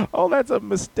porn. Oh, that's a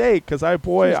mistake, because I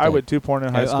would do porn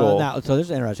in high school. So this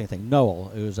is an interesting thing.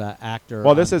 Noel, who's an actor.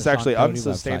 Well, this is actually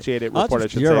unsubstantiated report, I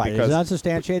should you're say. Right. It's an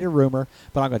unsubstantiated rumor,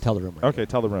 but I'm going to tell the rumor. Okay,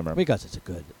 tell the rumor. Because it's a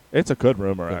good. It's a good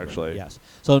rumor, actually. Rumor, yes.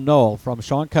 So Noel from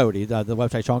Sean Cody, the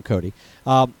website Sean Cody,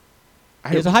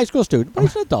 he's a high school student, but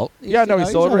he's an adult. He's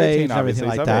still over 18, obviously.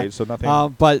 He's of that. age, so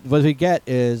nothing. But what we get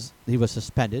is he was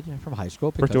suspended from high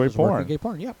school because for doing he was working porn. gay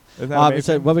porn. Yep. Isn't that amazing?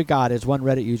 So what we got is one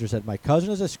Reddit user said, "My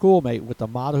cousin is a schoolmate with the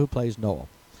model who plays Noel.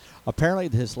 Apparently,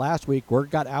 this last week,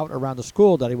 word got out around the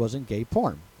school that he was in gay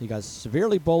porn. He got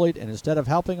severely bullied, and instead of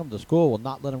helping him, the school will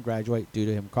not let him graduate due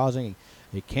to him causing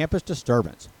a campus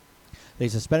disturbance. They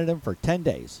suspended him for 10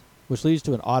 days, which leads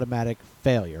to an automatic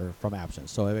failure from absence.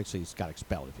 So actually, he's got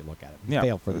expelled if you look at it. He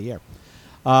failed for the year.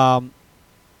 Well,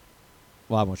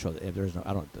 I won't show it. There's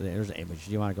an image.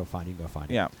 You want to go find it, you can go find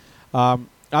it. Yeah.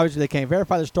 Obviously, they can't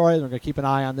verify the story. They're going to keep an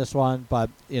eye on this one, but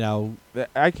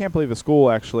I can't believe the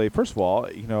school actually. First of all,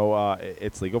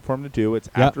 it's legal for him to do. It's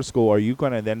after school. Are you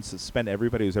going to then suspend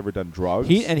everybody who's ever done drugs?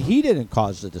 He didn't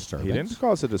cause the disturbance. He didn't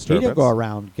cause the disturbance. He didn't go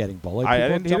around getting bullied.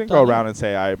 He didn't go around and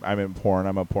say I'm in porn.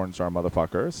 I'm a porn star,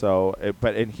 motherfucker. So,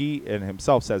 he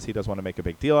himself says he doesn't want to make a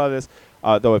big deal out of this.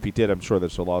 Though if he did, I'm sure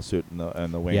there's a lawsuit in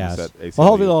the wings. Yes. At ACLU. Well,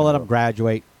 hopefully they'll let him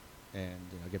graduate and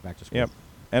get back to school. Yep.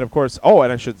 And of course,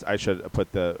 and I should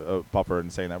put the buffer in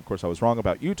saying that, of course, I was wrong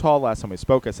about Utah. Last time we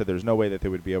spoke, I said there's no way that they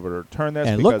would be able to return this.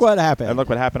 And look what happened. And look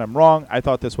what happened. I'm wrong. I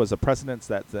thought this was a precedence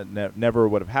that never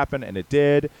would have happened, and it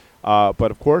did.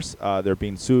 But of course, they're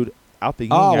being sued out the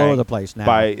all yin-yang over the place now.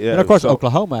 By, and of course,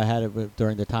 Oklahoma had it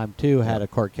during the time too. Had a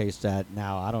court case that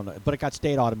now I don't know, but it got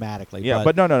stayed automatically. Yeah,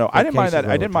 but no. I didn't mind that.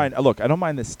 I didn't mind. Look, I don't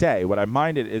mind the stay. What I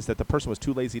minded is that the person was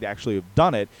too lazy to actually have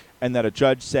done it, and that a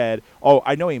judge said, "Oh,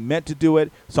 I know he meant to do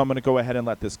it, so I'm going to go ahead and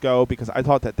let this go," because I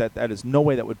thought that is no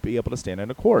way that would be able to stand in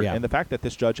a court. Yeah. And the fact that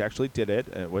this judge actually did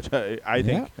it, which I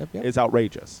think Yep. is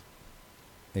outrageous.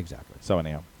 Exactly. So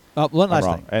anyhow, one last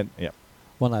wrong. thing. And yeah.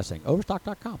 One last thing.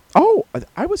 Overstock.com. Oh,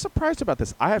 I was surprised about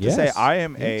this. I have to say, Yes. I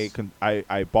am Yes.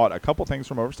 I bought a couple things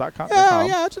from Overstock.com.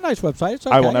 Yeah, it's a nice website. It's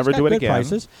okay. I will never It's got do it good again.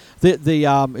 Prices. The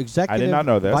executive I did not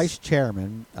know this. vice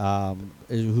chairman,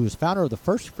 who's founder of the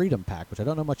First Freedom Pack, which I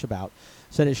don't know much about,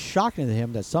 said it's shocking to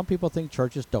him that some people think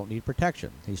churches don't need protection.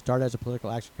 He started as a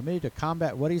political action committee to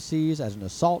combat what he sees as an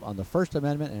assault on the First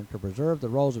Amendment and to preserve the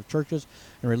roles of churches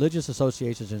and religious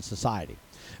associations in society.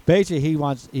 Basically, he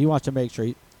wants to make sure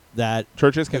that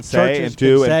churches can say and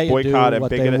do and boycott and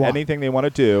bigot want. anything they want to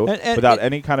do without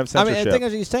any kind of censorship. I mean, the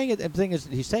thing is,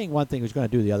 he's saying one thing, he's going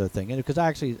to do the other thing. And because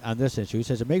actually, on this issue, he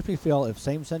says, it makes me feel if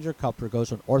same-sex couple goes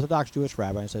to an Orthodox Jewish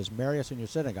rabbi and says, marry us in your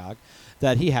synagogue,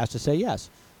 that he has to say yes.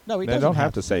 No, he doesn't don't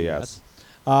have to say yes.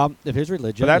 If his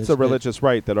religion, but that's a religious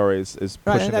right that already is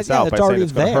pushing this out by that's saying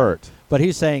it's going to hurt. But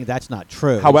he's saying that's not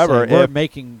true. However, we're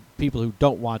making people who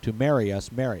don't want to marry us.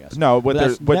 No, what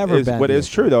is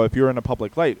issue. true though, if you're in a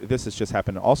public light, this has just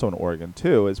happened also in Oregon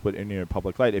too. Is when you're in a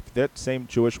public light, if that same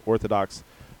Jewish Orthodox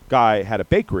guy had a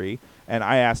bakery and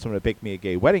I asked him to bake me a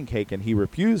gay wedding cake, and he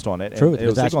refused on it. True, and it because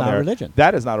was that's legal not there. religion.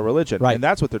 That is not a religion, Right. and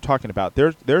that's what they're talking about.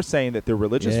 They're saying that their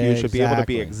religious views should be able to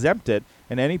be Exactly. exempted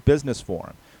in any business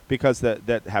forum, because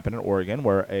that happened in Oregon,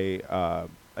 where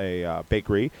a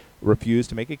bakery refused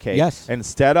to make a cake. Yes. And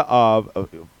instead of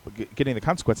getting the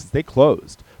consequences, they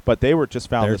closed, but they were just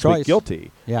found Their this week choice.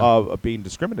 guilty Yeah. of being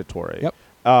discriminatory. Yep.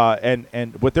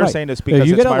 And what they're Right. saying is If because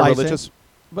you it's get a my license, religious.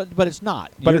 But it's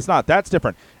not. But it's not. That's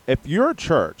different. If you're a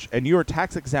church and you're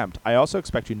tax exempt, I also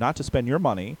expect you not to spend your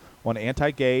money on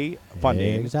anti-gay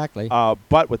funding. Exactly.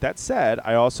 But with that said,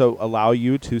 I also allow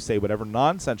you to say whatever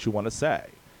nonsense you want to say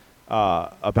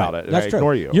about Right. it. And That's I true.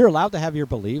 ignore you. You're allowed to have your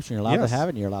beliefs, and you're allowed Yes. to have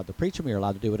it, and you're allowed to preach them, you're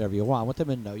allowed to do whatever you want with them.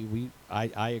 And no,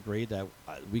 I agree that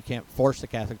we can't force the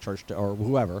Catholic Church or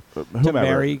whoever to Whomever.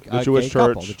 marry The a Jewish gay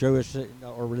couple, church. the Jewish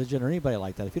or religion or anybody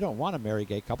like that. If you don't want to marry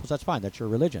gay couples, that's fine. That's your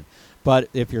religion. But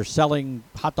if you're selling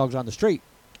hot dogs on the street,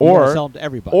 you Or- gotta sell them to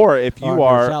everybody. Or if you you're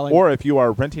are, selling- or if you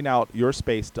are renting out your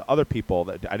space to other people,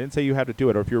 that I didn't say you had to do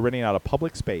it. Or if you're renting out a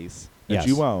public space that Yes.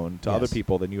 you own to other Yes.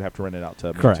 people, then you have to rent it out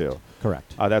to correct, me too.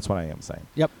 correct. That's what I am saying.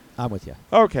 Yep, I'm with you.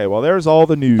 Okay, well, there's all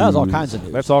the news. That was all kinds of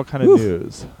news. That's all kind of Oof.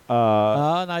 news.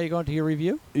 Now you're going to your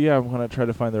review. Yeah, I'm gonna try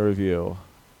to find the review.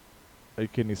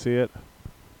 Can you see it?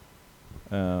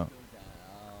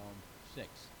 6.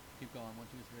 Keep going. 1,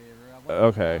 2, 3.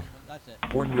 Okay. That's it.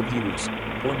 Born Reviews.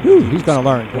 Born Whew, Reviews. he's going to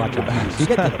learn. Watch out. You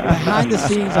get the behind the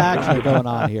scenes action going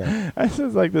on here. This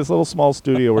is like this little small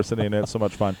studio we're sitting in. It's so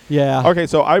much fun. Yeah. Okay,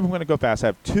 so I'm going to go fast. I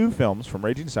have 2 films from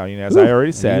Raging Stallion, as I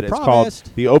already said. you It's called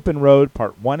promised. The Open Road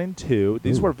Part 1 and 2.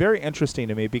 These Ooh. were very interesting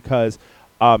to me because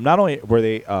not only were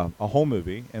they a whole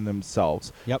movie in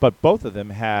themselves, Yep. but both of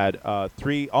them had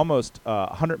almost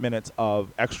 100 minutes of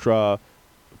extra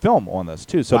film on this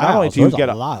too. So not Wow, only so do you there's get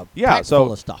a lot of yeah, packed so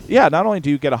full of stuff. yeah, not only do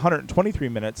you get 123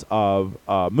 minutes of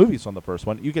movies on the first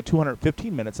one, you get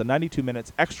 215 minutes and 92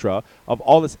 minutes extra of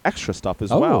all this extra stuff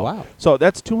as Oh, well. wow. So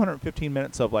that's 215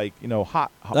 minutes of hot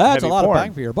That's heavy a lot porn. of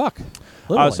bang for your buck.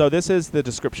 Literally. So this is the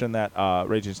description that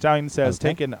Raging Stallion says. Okay.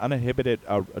 Take an uninhibited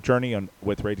journey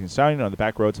with Raging Stallion on the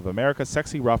back roads of America.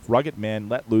 Sexy, rough, rugged men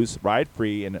let loose, ride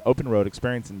free in an open road,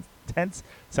 experience intense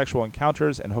sexual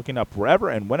encounters and hooking up wherever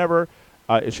and whenever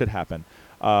it should happen.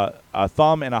 A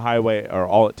thumb and a highway are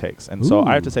all it takes. And so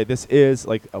I have to Ooh. say this is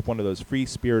like one of those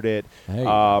free-spirited, There you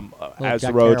go. as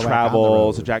Jack the road Kerouac on the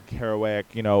travels, road. Jack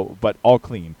Kerouac, but all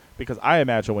clean. Because I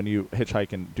imagine when you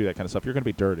hitchhike and do that kind of stuff, you're going to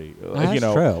be dirty. That's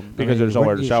true. Because I mean, there's nowhere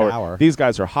when to you shower. These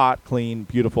guys are hot, clean,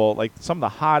 beautiful. Like some of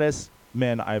the hottest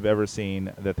men I've ever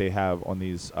seen that they have on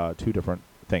these 2 different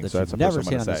things. that So that's you've the never first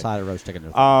seen I'm on going the to say. side of the road sticking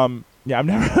their thumb. Yeah, I've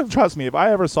never. Trust me, if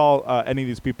I ever saw any of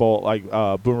these people like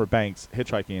Boomer Banks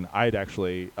hitchhiking, I'd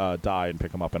actually die and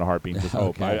pick them up in a heartbeat. And just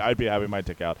hope Okay. I'd be having my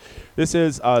tick out. This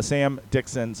is Seven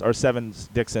Dixon's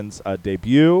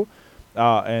debut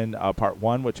in Part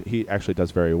 1, which he actually does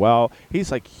very well.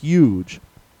 He's like huge,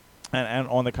 and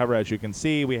on the cover, as you can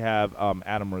see, we have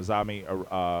Adam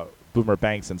Razami, Boomer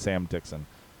Banks, and Sam Dixon.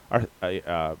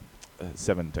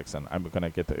 Seven Dixon. I'm gonna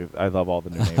get the. I love all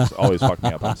the new names. Always fuck me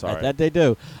up. I'm sorry. That they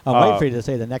do. I'm waiting for you to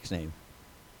say the next name.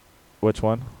 Which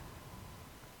one?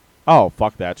 Oh,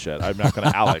 fuck that shit. I'm not going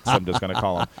to Alex. I'm just going to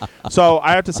call him. So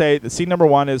I have to say, the scene number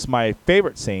 1 is my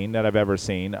favorite scene that I've ever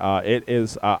seen. It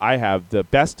is, I have the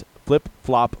best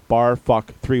flip-flop bar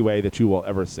fuck 3-way that you will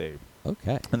ever see.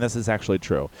 Okay. And this is actually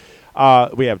true.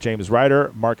 We have James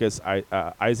Ryder, Marcus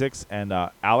Isaacs, and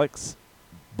Alex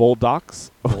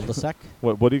Bulldox. Buldasek.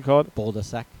 What do you call it?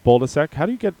 Buldasek. Buldasek? How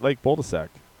do you get, like, Buldasek?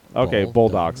 Okay, Bull-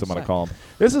 Bulldogs, I'm going to Bullsec. call them.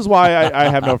 This is why I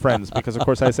have no friends, because, of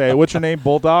course, I say, what's your name,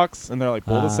 Bulldogs? And they're like,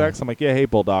 Bulldogs? I'm like, yeah, hey,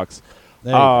 Bulldogs.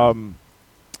 There you go.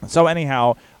 So,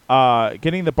 anyhow,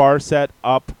 getting the bar set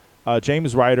up,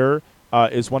 James Ryder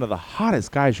is one of the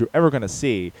hottest guys you're ever going to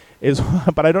see.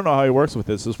 But I don't know how he works with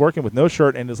this. Is working with no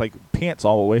shirt and his, like, pants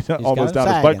all the way almost got down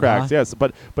it his butt sagging, cracks. huh? Yes,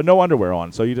 but no underwear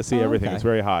on, so you just see Oh, everything. okay. It's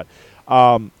very hot.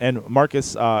 And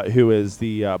Marcus, who is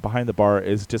the behind the bar,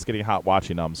 is just getting hot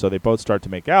watching them. So they both start to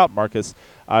make out. Marcus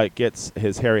gets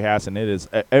his hairy ass, and it is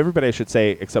everybody, I should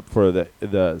say, except for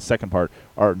the second part,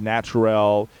 are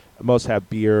natural. Most have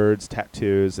beards,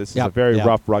 tattoos. This is a very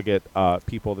rough, rugged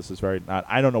people. This is very not.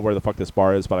 I don't know where the fuck this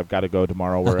bar is, but I've got to go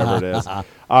tomorrow wherever it is.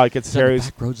 Gets his It's on the hairy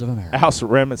back roads of America. house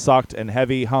rim is sucked and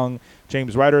heavy hung.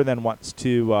 James Ryder then wants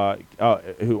to,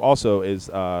 who also is.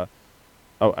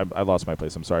 I lost my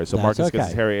place. I'm sorry. So That's Marcus gets okay.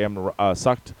 his hairy M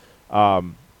sucked,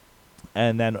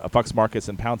 and then fucks Marcus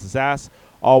and pounds his ass.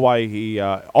 All while he,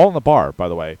 all in the bar, by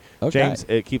the way. Okay. James,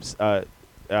 it keeps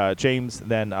James.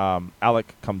 Then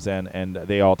Alec comes in, and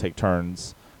they all take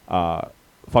turns,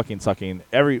 fucking sucking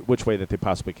every which way that they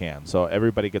possibly can. So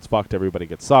everybody gets fucked. Everybody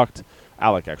gets sucked.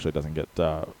 Alec actually doesn't get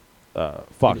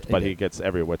fucked, He but did. he gets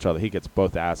every which other. He gets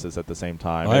both asses at the same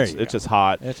time. Oh, there it's you it's go. just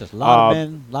hot. It's just a lot of Um,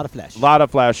 men, a lot of flesh. A lot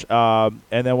of flesh. And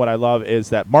then what I love is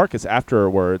that Marcus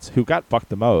afterwards, who got fucked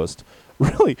the most,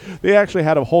 really, they actually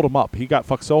had to hold him up. He got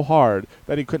fucked so hard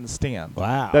that he couldn't stand.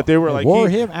 Wow. That they were They like, wore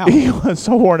him out. He was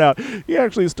so worn out. He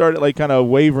actually started like kind of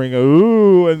wavering,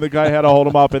 ooh, and the guy had to hold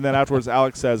him up. And then afterwards,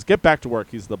 Alex says, "Get back to work."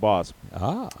 He's the boss.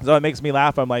 Ah. So it makes me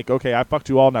laugh. I'm like, okay, I fucked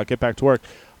you all. Now get back to work.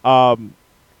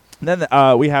 Then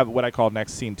we have what I call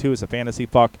next scene 2 is a fantasy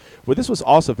fuck. Well, this was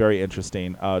also very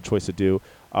interesting choice to do.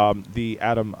 The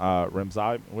Adam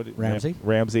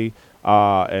Ramsey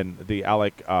and the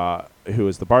Alec, who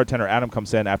is the bartender. Adam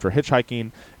comes in after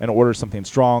hitchhiking and orders something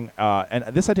strong. And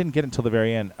this I didn't get until the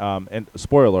very end. And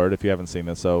spoiler alert if you haven't seen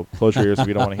this, so close your ears if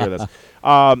you don't want to hear this.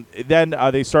 Then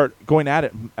they start going at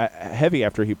it heavy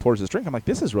after he pours his drink. I'm like,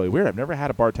 this is really weird. I've never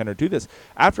had a bartender do this.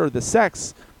 After the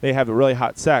sex, they have a really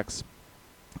hot sex.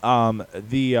 All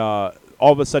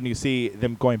of a sudden you see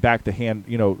them going back, the hand,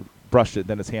 brushed it,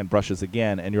 then his hand brushes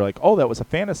again, and you're like, oh, that was a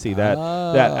fantasy that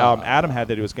Adam had,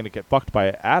 that he was going to get fucked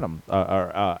by Adam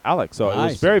or Alex. So it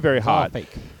was very, very It's all hot. fake.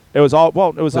 It was all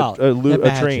it was a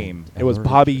imagine. dream. It was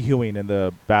Bobby Hewing in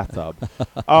the bathtub.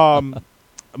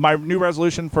 My new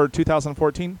resolution for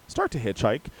 2014: start to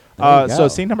hitchhike. There you So go.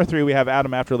 scene number 3, we have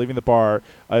Adam after leaving the bar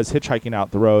is hitchhiking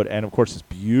out the road, and of course this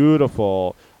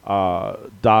beautiful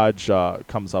Dodge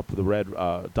comes up. The red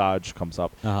Dodge comes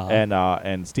up, Uh-huh.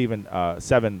 and Steven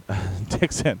Seven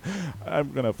Dixon,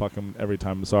 I'm gonna fuck him every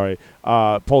time. I'm sorry.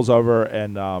 Pulls over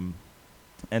and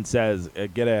says,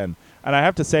 "Get in." And I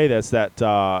have to say this, that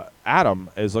Adam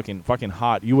is looking fucking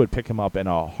hot. You would pick him up in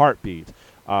a heartbeat.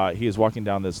 He is walking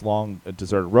down this long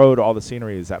deserted road. All the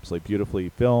scenery is absolutely beautifully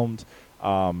filmed.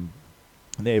 And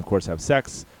they, of course, have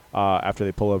sex after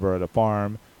they pull over at a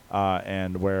farm,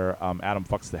 and where Adam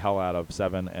fucks the hell out of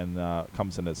Seven and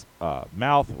comes in his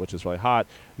mouth, which is really hot.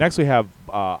 Next, we have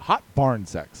hot barn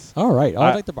sex. All right.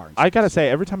 I like the barns. I got to say,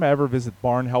 every time I ever visit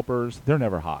barn helpers, they're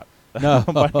never hot. No.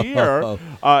 But here,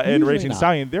 in Usually Raging not.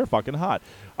 Stallion, they're fucking hot.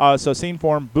 So scene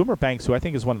form, Boomer Banks, who I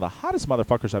think is one of the hottest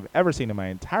motherfuckers I've ever seen in my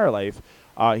entire life.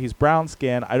 He's brown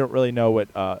skin. I don't really know what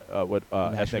ethnic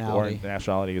or Nationality.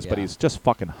 nationality is, but Yeah. he's just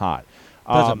fucking hot.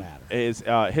 Doesn't matter. Is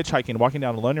hitchhiking, walking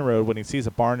down a lonely road when he sees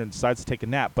a barn and decides to take a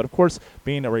nap. But of course,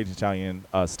 being a Raging Stallion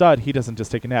stud, he doesn't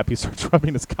just take a nap. He starts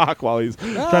rubbing his cock while he's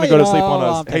trying to go to sleep on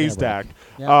I'm a taking a haystack.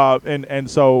 break. Yeah.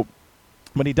 And so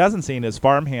when he doesn't see his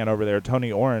farmhand over there,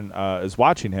 Tony Oren, is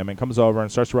watching him and comes over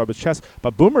and starts to rub his chest.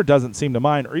 But Boomer doesn't seem to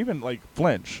mind or even like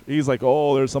flinch. He's like,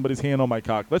 "Oh, there's somebody's hand on my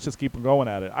cock. Let's just keep going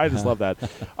at it." I just love that.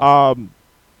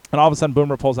 And all of a sudden,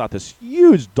 Boomer pulls out this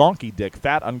huge donkey dick,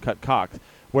 fat, uncut cock,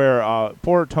 where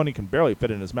poor Tony can barely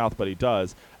fit in his mouth, but he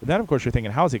does. And then, of course, you're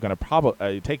thinking, how is he going to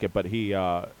probably take it? But he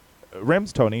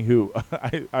rims Tony, who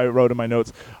I wrote in my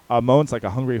notes, moans like a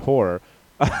hungry whore.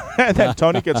 And then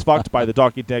Tony gets fucked by the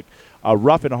donkey dick,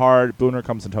 rough and hard. Boomer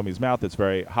comes in Tony's mouth. It's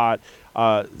very hot.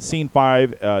 Scene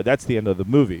 5, that's the end of the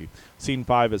movie. Scene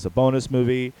 5 is a bonus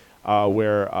movie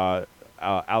where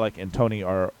Alec and Tony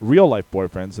are real-life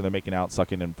boyfriends, and they're making out,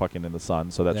 sucking, and fucking in the sun,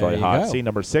 so that's There really you hot. go. Scene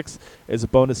number 6 is a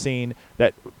bonus scene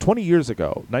that 20 years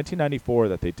ago, 1994,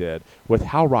 that they did with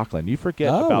Hal Rockland. You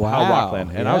forget Oh, about Hal wow.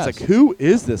 Rockland. And I was Yes. like, who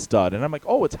is this stud? And I'm like,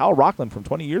 oh, it's Hal Rockland from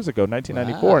 20 years ago,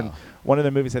 1994. And Wow. one of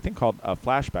the movies, I think called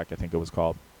Flashback, I think it was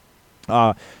called.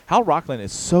 Hal Rockland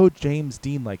is so James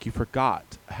Dean-like. You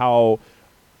forgot how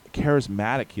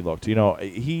charismatic he looked.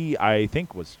 He, I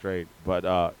think, was straight,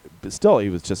 but still, he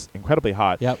was just incredibly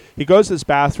hot. Yep. He goes to this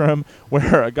bathroom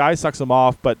where a guy sucks him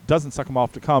off, but doesn't suck him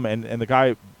off to come, and the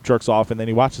guy jerks off, and then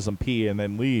he watches him pee and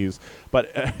then leaves.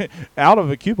 But out of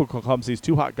a cubicle comes these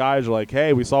two hot guys who are like,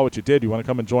 "Hey, we saw what you did. You want to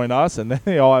come and join us?" And then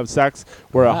they all have sex.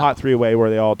 We're a Wow. hot three-way where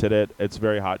they all did it. It's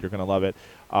very hot. You're going to love it.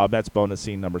 That's bonus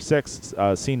scene number 6.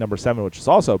 Scene number 7, which is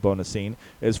also a bonus scene,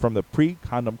 is from the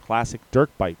pre-condom classic Dirk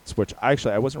Bites, which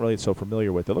actually I wasn't really so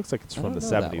familiar with. It looks like it's I from don't the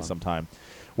know that 70s one. sometime,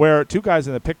 where two guys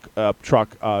in the pickup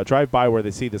truck drive by where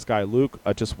they see this guy Luke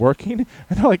just working,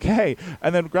 and they're like, "Hey,"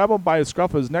 and then grab him by the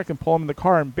scruff of his neck and pull him in the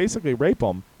car and basically rape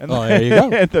him. And Oh, there you go.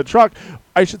 in the truck,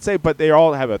 I should say, but they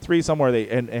all have a threesome where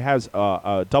and it has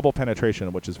a double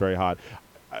penetration, which is very hot.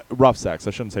 Rough sex.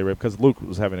 I shouldn't say rape because Luke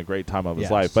was having a great time of his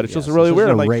Yes, life, but it's yes. just really This weird.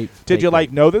 isn't I'm a like, rape, did fake you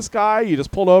rape. know this guy? You just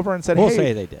pulled over and said, We'll "Hey,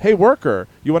 say they did. hey, worker,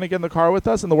 you want to get in the car with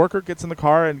us?" And the worker gets in the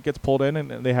car and gets pulled in,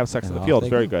 and they have sex in And the off field. they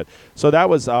It's very go. good. So that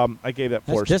was I gave that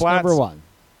That's 4 disc splats. number 1.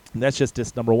 And that's just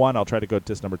disc number 1. I'll try to go to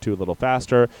disc number 2 a little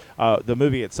faster. The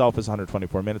movie itself is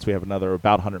 124 minutes. We have another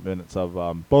about 100 minutes of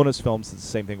bonus films. It's the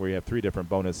same thing where you have 3 different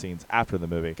bonus scenes after the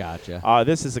movie. Gotcha.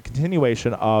 This is a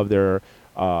continuation of their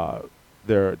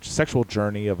their sexual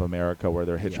journey of America where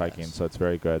they're hitchhiking. Yes. So it's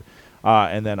very good.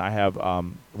 And then I have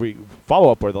we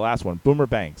follow up with the last one, Boomer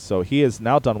Banks. So he is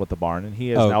now done with the barn, and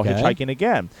he is now Okay. hitchhiking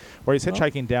again, where he's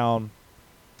hitchhiking down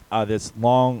this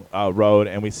long road,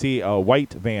 and we see a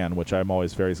white van, which I'm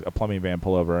always a plumbing van,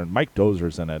 pull over, and Mike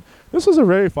Dozer's in it. This was a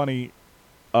very funny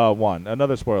one.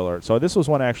 Another spoiler. So this was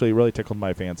one actually really tickled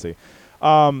my fancy.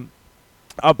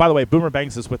 By the way, Boomer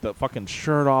Banks is with the fucking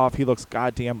shirt off. He looks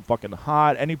goddamn fucking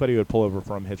hot. Anybody would pull over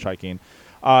for him hitchhiking.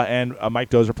 And Mike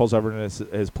Dozer pulls over in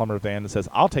his plumber van and says,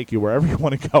 "I'll take you wherever you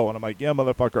want to go." And I'm like, "Yeah,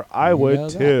 motherfucker, I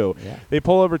would too." Yeah. They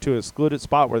pull over to a secluded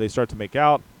spot where they start to make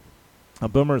out.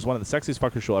 Boomer is one of the sexiest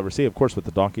fuckers you'll ever see, of course, with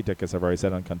the donkey dick, as I've already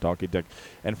said, uncut donkey dick.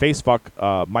 And face fuck,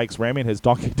 Mike's ramming his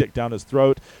donkey dick down his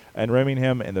throat and ramming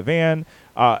him in the van.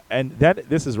 And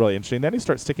this is really interesting. Then he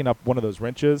starts sticking up one of those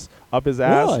wrenches up his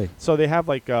ass. Really? So they have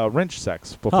like wrench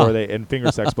sex before and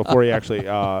finger sex before he actually.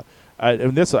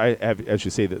 And this, I have, as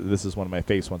you see, this is one of my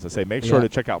face ones. I say, make sure to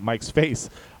check out Mike's face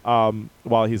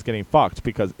while he's getting fucked,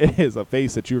 because it is a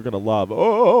face that you're gonna love.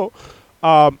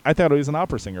 I thought he was an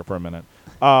opera singer for a minute.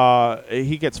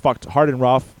 He gets fucked hard and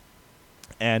rough,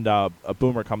 and a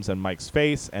Boomer comes in Mike's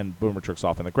face, and Boomer jerks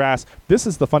off in the grass. This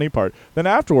is the funny part. Then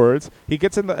afterwards, he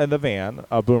gets in the van,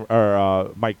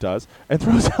 Mike does, and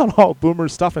throws out all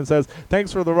Boomer's stuff and says,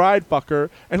 "Thanks for the ride, fucker,"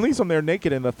 and leaves him there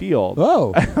naked in the field.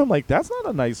 Oh. And I'm like, that's not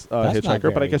a nice That's not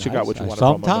hitchhiker, but I very guess you got nice. what you wanted from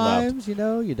him on the left. Sometimes,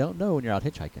 you don't know when you're out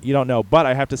hitchhiking. You don't know, but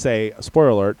I have to say, spoiler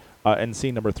alert, in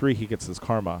scene number 3, he gets his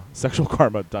sexual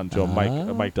karma done to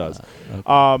him. Mike does.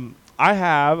 Okay. I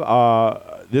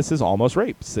have, this is Almost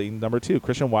Rape, scene number 2,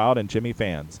 Christian Wilde and Jimmy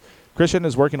Fans. Christian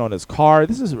is working on his car.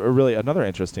 This is really another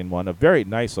interesting one, a very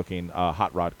nice-looking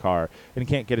hot rod car, and he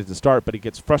can't get it to start, but he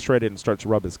gets frustrated and starts to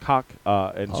rub his cock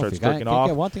and starts jerking off.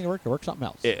 Get one thing to work something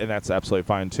else. And that's absolutely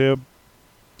fine, too.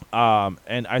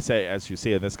 And I say, as you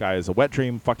see, this guy is a wet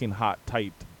dream, fucking hot,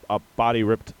 tight, body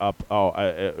ripped up,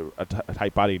 a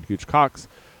tight body and huge cocks.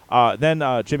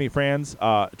 Then Jimmy Franz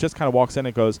just kind of walks in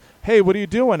and goes, "Hey, what are you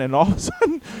doing?" And all of a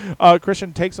sudden,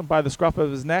 Christian takes him by the scruff of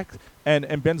his neck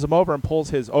and bends him over and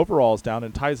pulls his overalls down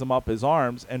and ties him up his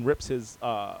arms and rips his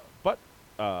butt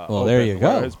open, there you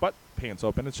go. his butt pants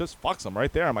open. It just fucks him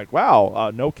right there. I'm like,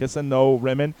 wow, no kissing, no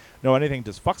rimming, no anything.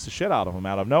 Just fucks the shit out of him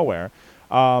out of nowhere.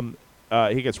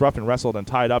 He gets rough and wrestled and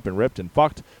tied up and ripped and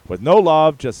fucked with no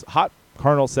love, just hot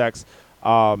carnal sex.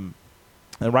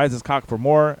 And rides his cock for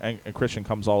more, and Christian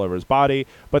comes all over his body.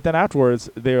 But then afterwards,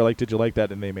 they were like, "Did you like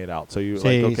that?" And they made out. So you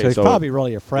See, like, okay, so he's probably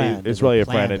really a friend. It's and really they a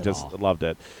friend planned and it just all. loved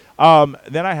it.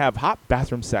 Then I have hot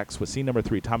bathroom sex with scene number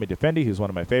 3, Tommy Defendi, who's one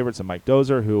of my favorites, and Mike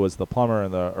Dozer, who was the plumber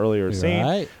in the earlier scene.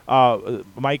 Right.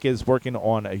 Mike is working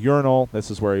on a urinal. This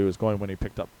is where he was going when he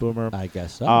picked up Boomer. I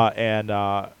guess so.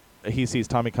 And he sees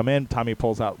Tommy come in. Tommy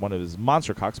pulls out one of his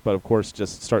monster cocks, but of course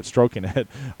just starts stroking it.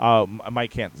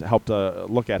 Mike can't help to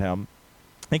look at him.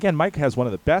 Again, Mike has one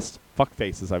of the best fuck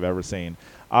faces I've ever seen.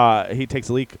 He takes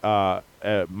a leak.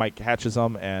 Mike hatches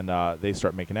him, and they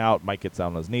start making out. Mike gets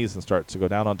down on his knees and starts to go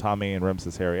down on Tommy and rims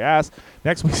his hairy ass.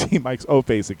 Next, we see Mike's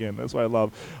O-face again. That's what I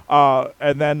love.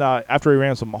 And then after he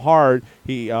rams him hard,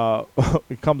 he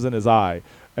it comes in his eye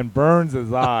and burns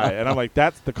his eye. And I'm like,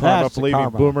 that's the karma That's for the leaving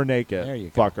karma. Boomer naked, There you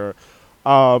go.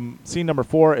 fucker. Scene number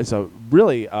 4 is a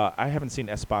really I haven't seen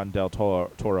Esteban del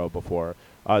Toro before.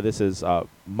 This is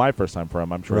my first time for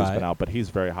him. I'm sure he's been Right. out, but he's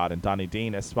very hot. And Donnie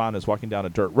Dean, Esteban, is walking down a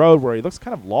dirt road where he looks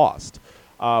kind of lost,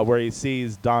 where he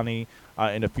sees Donnie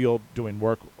in a field doing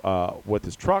work with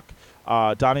his truck.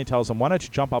 Donnie tells him, "Why don't you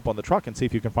jump up on the truck and see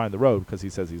if you can find the road?" Because he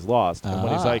says he's lost. And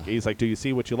when he's like, "Do you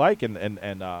see what you like?" And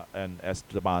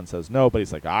Esteban says no, but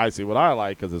he's like, "I see what I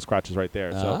like," because his crotch is right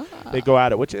there. So they go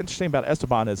at it. What's interesting about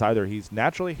Esteban is either he's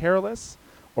naturally hairless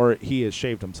or he has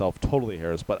shaved himself totally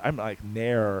hairless. But I'm like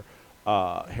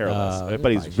hairless,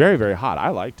 but he's very, very hot. I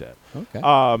liked it. Okay.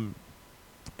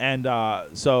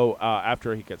 So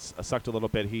after he gets sucked a little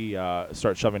bit, he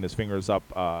starts shoving his fingers up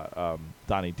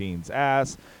Donnie Dean's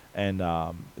ass and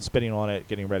spitting on it,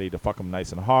 getting ready to fuck him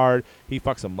nice and hard. He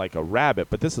fucks him like a rabbit,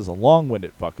 but this is a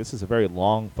long-winded fuck. This is a very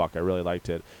long fuck. I really liked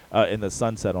it. In the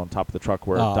sunset on top of the truck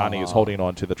where Donnie is holding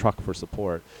on to the truck for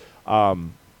support.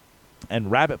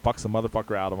 And Rabbit fucks the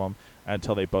motherfucker out of him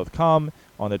until they both come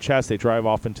on the chest. They drive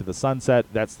off into the sunset.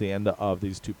 That's the end of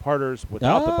these 2-parters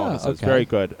without the bonuses. Okay. Very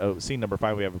good. Scene number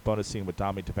 5, we have a bonus scene with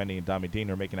Tommy Defendi and Tommy Dean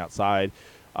are making outside,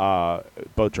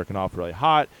 both jerking off really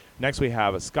hot. Next, we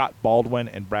have Scott Baldwin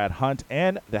and Brad Hunt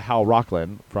and the Hal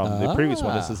Rockland from the previous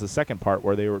one. This is the second part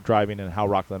where they were driving and Hal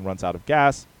Rockland runs out of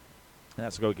gas and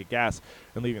has to go get gas,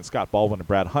 and leaving Scott Baldwin and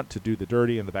Brad Hunt to do the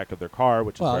dirty in the back of their car,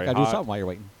 which is very gotta hot. do something while you're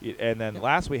waiting. And then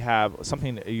last we have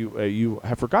something you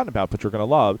have forgotten about, but you're going to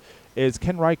love, is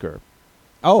Ken Riker.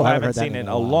 Oh, I I haven't heard that seen name in in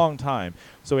a a while. long time.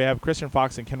 So we have Christian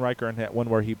Fox and Ken Riker in that one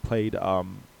where he played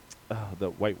the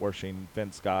whitewashing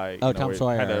Vince guy. Oh, Tom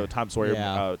Sawyer. Kind of Tom Sawyer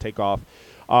Yeah. takeoff.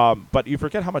 But you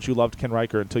forget how much you loved Ken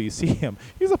Riker until you see him.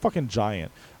 He's a fucking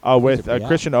giant. With yeah.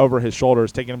 Christian over his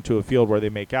shoulders, taking him to a field where they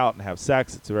make out and have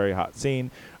sex. It's a very hot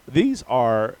scene. These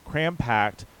are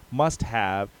cram-packed,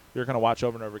 must-have. You're going to watch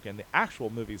over and over again. The actual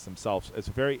movies themselves, it's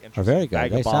a very interesting very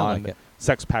good. They sound vagabond, like it.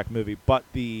 sex-packed movie. But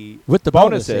the With the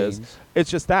bonus bonuses, scenes.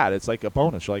 it's just that. It's like a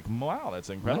bonus. You're like, wow, that's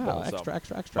incredible. Wow, So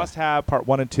extra. must have part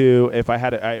 1 and 2. If I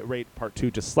had it, I rate part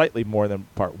 2 just slightly more than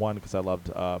part 1 because I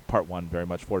loved part 1 very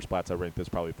much. 4 splats. I rate this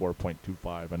probably 4.25.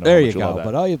 I know There how you much love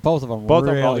go. that. But both of them Both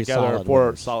really of them all together, solid 4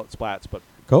 winners. solid splats, but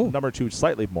Cool. number 2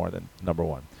 slightly more than number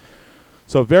 1.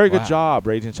 So very good Wow. job,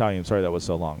 Raging Italian. Sorry that was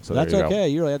so long. So That's there you okay.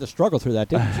 You really had to struggle through that,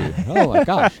 didn't you? Oh my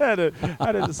gosh. go. I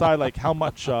had to decide like how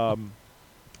much I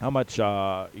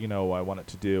want it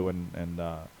to do and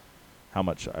how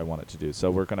much I want it to do. So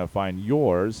we're gonna find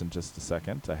yours in just a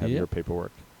second. I have Yep. your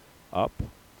paperwork up,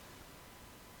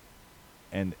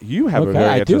 and you have a Okay, very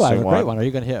I do. interesting I have a great one. Are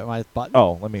you going to hit my button?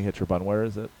 Oh, let me hit your button. Where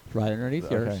is it? Right underneath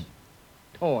yours. Okay.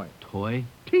 Toy. Toy.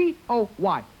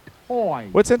 T-O-Y. Toy.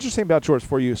 What's interesting about George,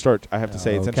 before you start, I have to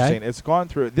say it's Okay. interesting. It's gone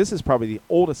through. This is probably the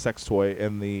oldest sex toy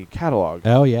in the catalog.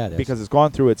 Oh yeah, it is. Because it's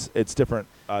gone through its different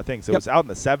things. It Yep. was out in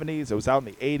the 70s. It was out in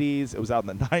the 80s. It was out in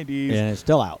the 90s. and it's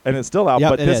still out. And it's still out. Yep,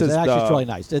 but it this is. is Actually, the, it's really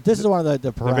nice. This is one of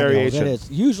the perennials. variation. It is.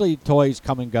 Usually toys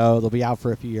come and go. They'll be out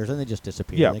for a few years, and they just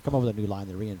disappear. Yeah. They come up with a new line,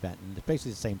 they reinvent, and it's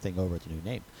basically the same thing over with a new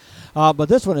name. But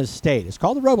this one has stayed. It's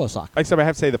called the RoboSock. Except I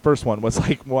have to say the first one was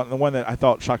like the one that I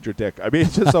thought shocked your dick. I mean,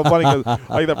 it's just so funny because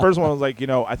like the first one was like,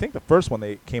 I think the first one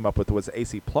they came up with was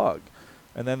AC plug.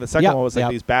 And then the second Yep, one was like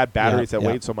yep, these bad batteries yep, that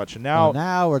yep. weighed so much. And Well, now,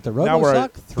 now we're at the now we're RoboSock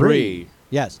at 3.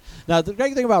 Yes. Now the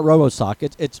great thing about RoboSock,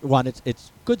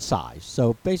 it's good size.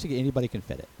 So basically anybody can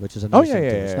fit it, which is a nice yeah, thing yeah,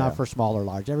 too. yeah, It's yeah. not for small or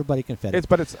large. Everybody can fit it.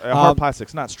 but it's hard Um, plastic.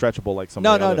 It's not stretchable like some.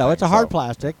 No, of the other It's a things, hard so.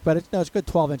 plastic, but it's good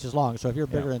 12 inches long. So if you're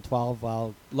bigger Yeah. than 12,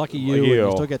 well, lucky Well, you, and you.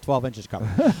 you still get 12 inches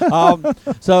covered.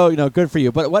 So good for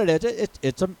you. But what it is,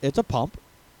 it's a pump,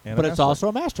 And but a it's masturbator. also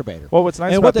a masturbator. Well, what's nice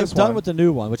and about what they've this done one, with the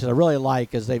new one, which I really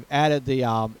like, is they've added the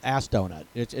ass donut.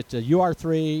 It's a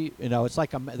UR3. It's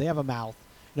like they have a mouth.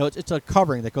 It's a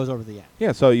covering that goes over the end.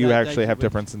 yeah, so you that actually you have would-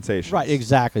 different sensations. Right,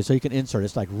 exactly. So you can insert.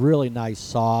 It's like really nice,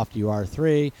 soft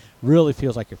UR3. Really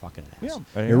feels like you're fucking an ass. Yeah,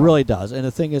 there It you go. really does. And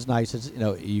the thing is nice is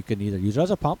you can either use it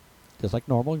as a pump, just like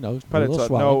normal. But a it's little a,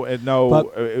 swelling. no, But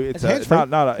it's hands-free.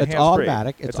 not a It's hands-free.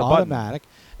 automatic. It's a button. automatic,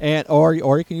 and or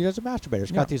you can use it as a masturbator.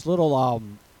 It's Yeah. got these little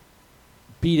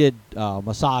beaded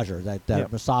massager that Yeah.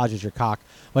 massages your cock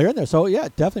while you're in there. So yeah,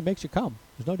 it definitely makes you come.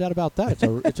 There's no doubt about that.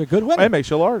 It's a good winner. It makes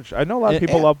you large. I know a lot of And-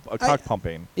 people and love I- cock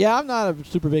pumping. Yeah, I'm not a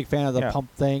super big fan of the Yeah. pump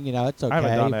thing. It's okay. I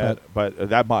haven't done but it, but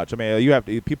that much. I mean, you have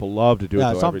to. People love to do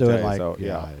Yeah, it though some every do it day, like, so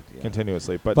yeah, yeah.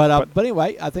 continuously. But But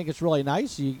anyway, I think it's really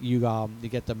nice. You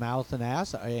get the mouth and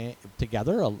ass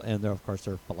together, and they're, of course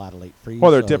they're flatalate free.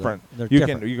 well, they're so different. They're you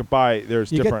different. can buy.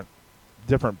 There's You get-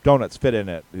 different donuts fit in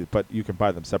it, but you can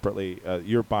buy them separately.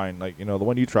 You're buying the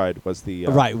one you tried was the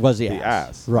right was the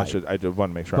ass. right. I did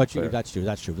want to make sure. But I'm clear. that's true.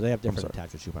 That's true. But they have different sorry.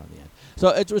 attachments you put on the end. So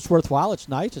it's worthwhile. It's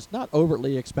nice. It's not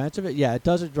overly expensive.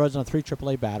 It runs on 3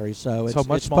 AAA batteries, so So it's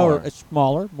much it's smaller. It's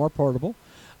smaller, more portable.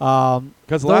 Because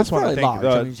the though last it's one, I fairly think large. the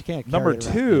I mean, you can't number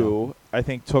carry it around, 2, I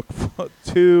think took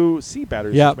 2 C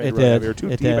batteries. Yeah, just made it really heavy, did. or 2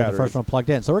 It T did. batteries. The first one plugged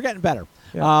in, so we're getting better.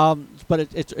 Yeah. But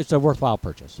it's a worthwhile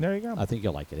purchase. There you go. I think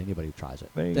you'll like it. Anybody who tries it.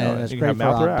 There you and go. it's You can great have for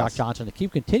mouth or Doc ass. Johnson to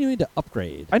keep continuing to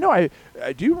upgrade. I know. I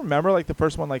do you remember like the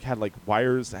first one had like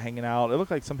wires hanging out. It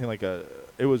looked like something like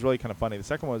it was really kind of funny. The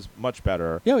second one was much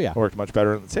better. Oh, yeah. Worked much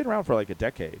better. It stayed around for like a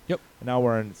decade. Yep. And now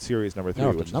we're in series number 3,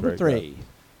 Now, which is number very 3. good.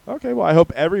 Okay, well, I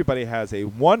hope everybody has a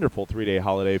wonderful 3-day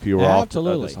holiday if you were off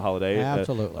Absolutely. this holiday.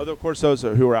 Absolutely. Although, of course, those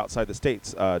who are outside the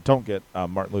states don't get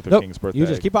Martin Luther Nope. King's birthday. You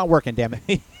just keep on working, damn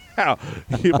it. Yeah,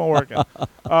 keep on working.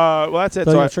 Well, that's it.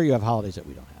 So, So I'm sure you have holidays that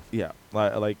we don't have. yeah,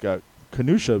 like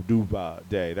Kanusha Duba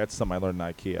Day. That's something I learned in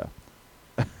IKEA.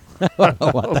 What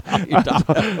the hell are you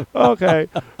talking about? Okay.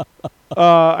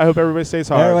 I hope everybody stays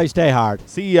hard. Everybody stay hard.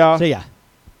 See ya. See ya.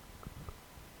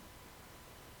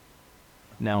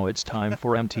 Now it's time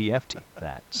for MTFT.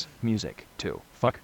 That's music too.